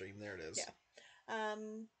up on stream. There it is. Yeah.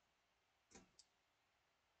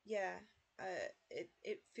 Yeah.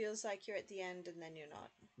 It feels like you're at the end and then you're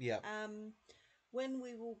not. Yeah. When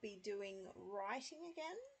we will be doing writing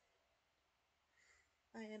again,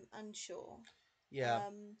 I am unsure. Yeah.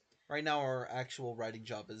 Right now, our actual writing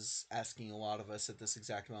job is asking a lot of us at this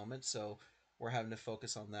exact moment, so we're having to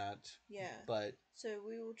focus on that. Yeah. But so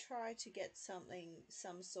we will try to get some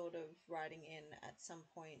sort of writing in at some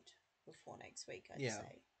point before next week, I'd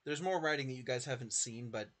say. There's more writing that you guys haven't seen,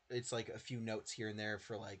 but it's like a few notes here and there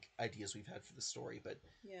for like ideas we've had for the story. But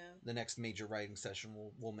yeah, the next major writing session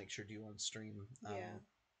we'll make sure to do on stream. Yeah,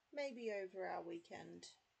 maybe over our weekend.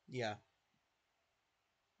 Yeah,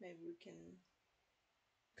 maybe we can.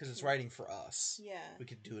 Because it's writing for us. Yeah, we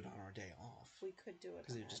could do it on our day off. We could do it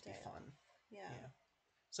because it would just be fun. Yeah.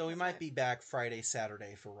 So we might be back Friday,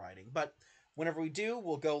 Saturday for writing, but whenever we do,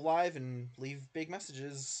 we'll go live and leave big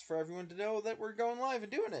messages for everyone to know that we're going live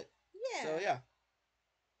and doing it. Yeah. So yeah.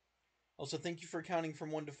 Also, thank you for counting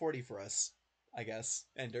from 1 to 40 for us, I guess,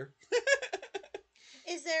 Ender.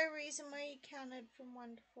 Is there a reason why you counted from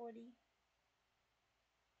 1 to 40?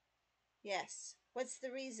 Yes. What's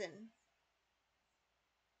the reason?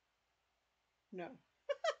 No.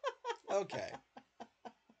 Okay.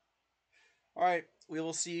 All right. We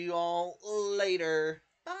will see you all later.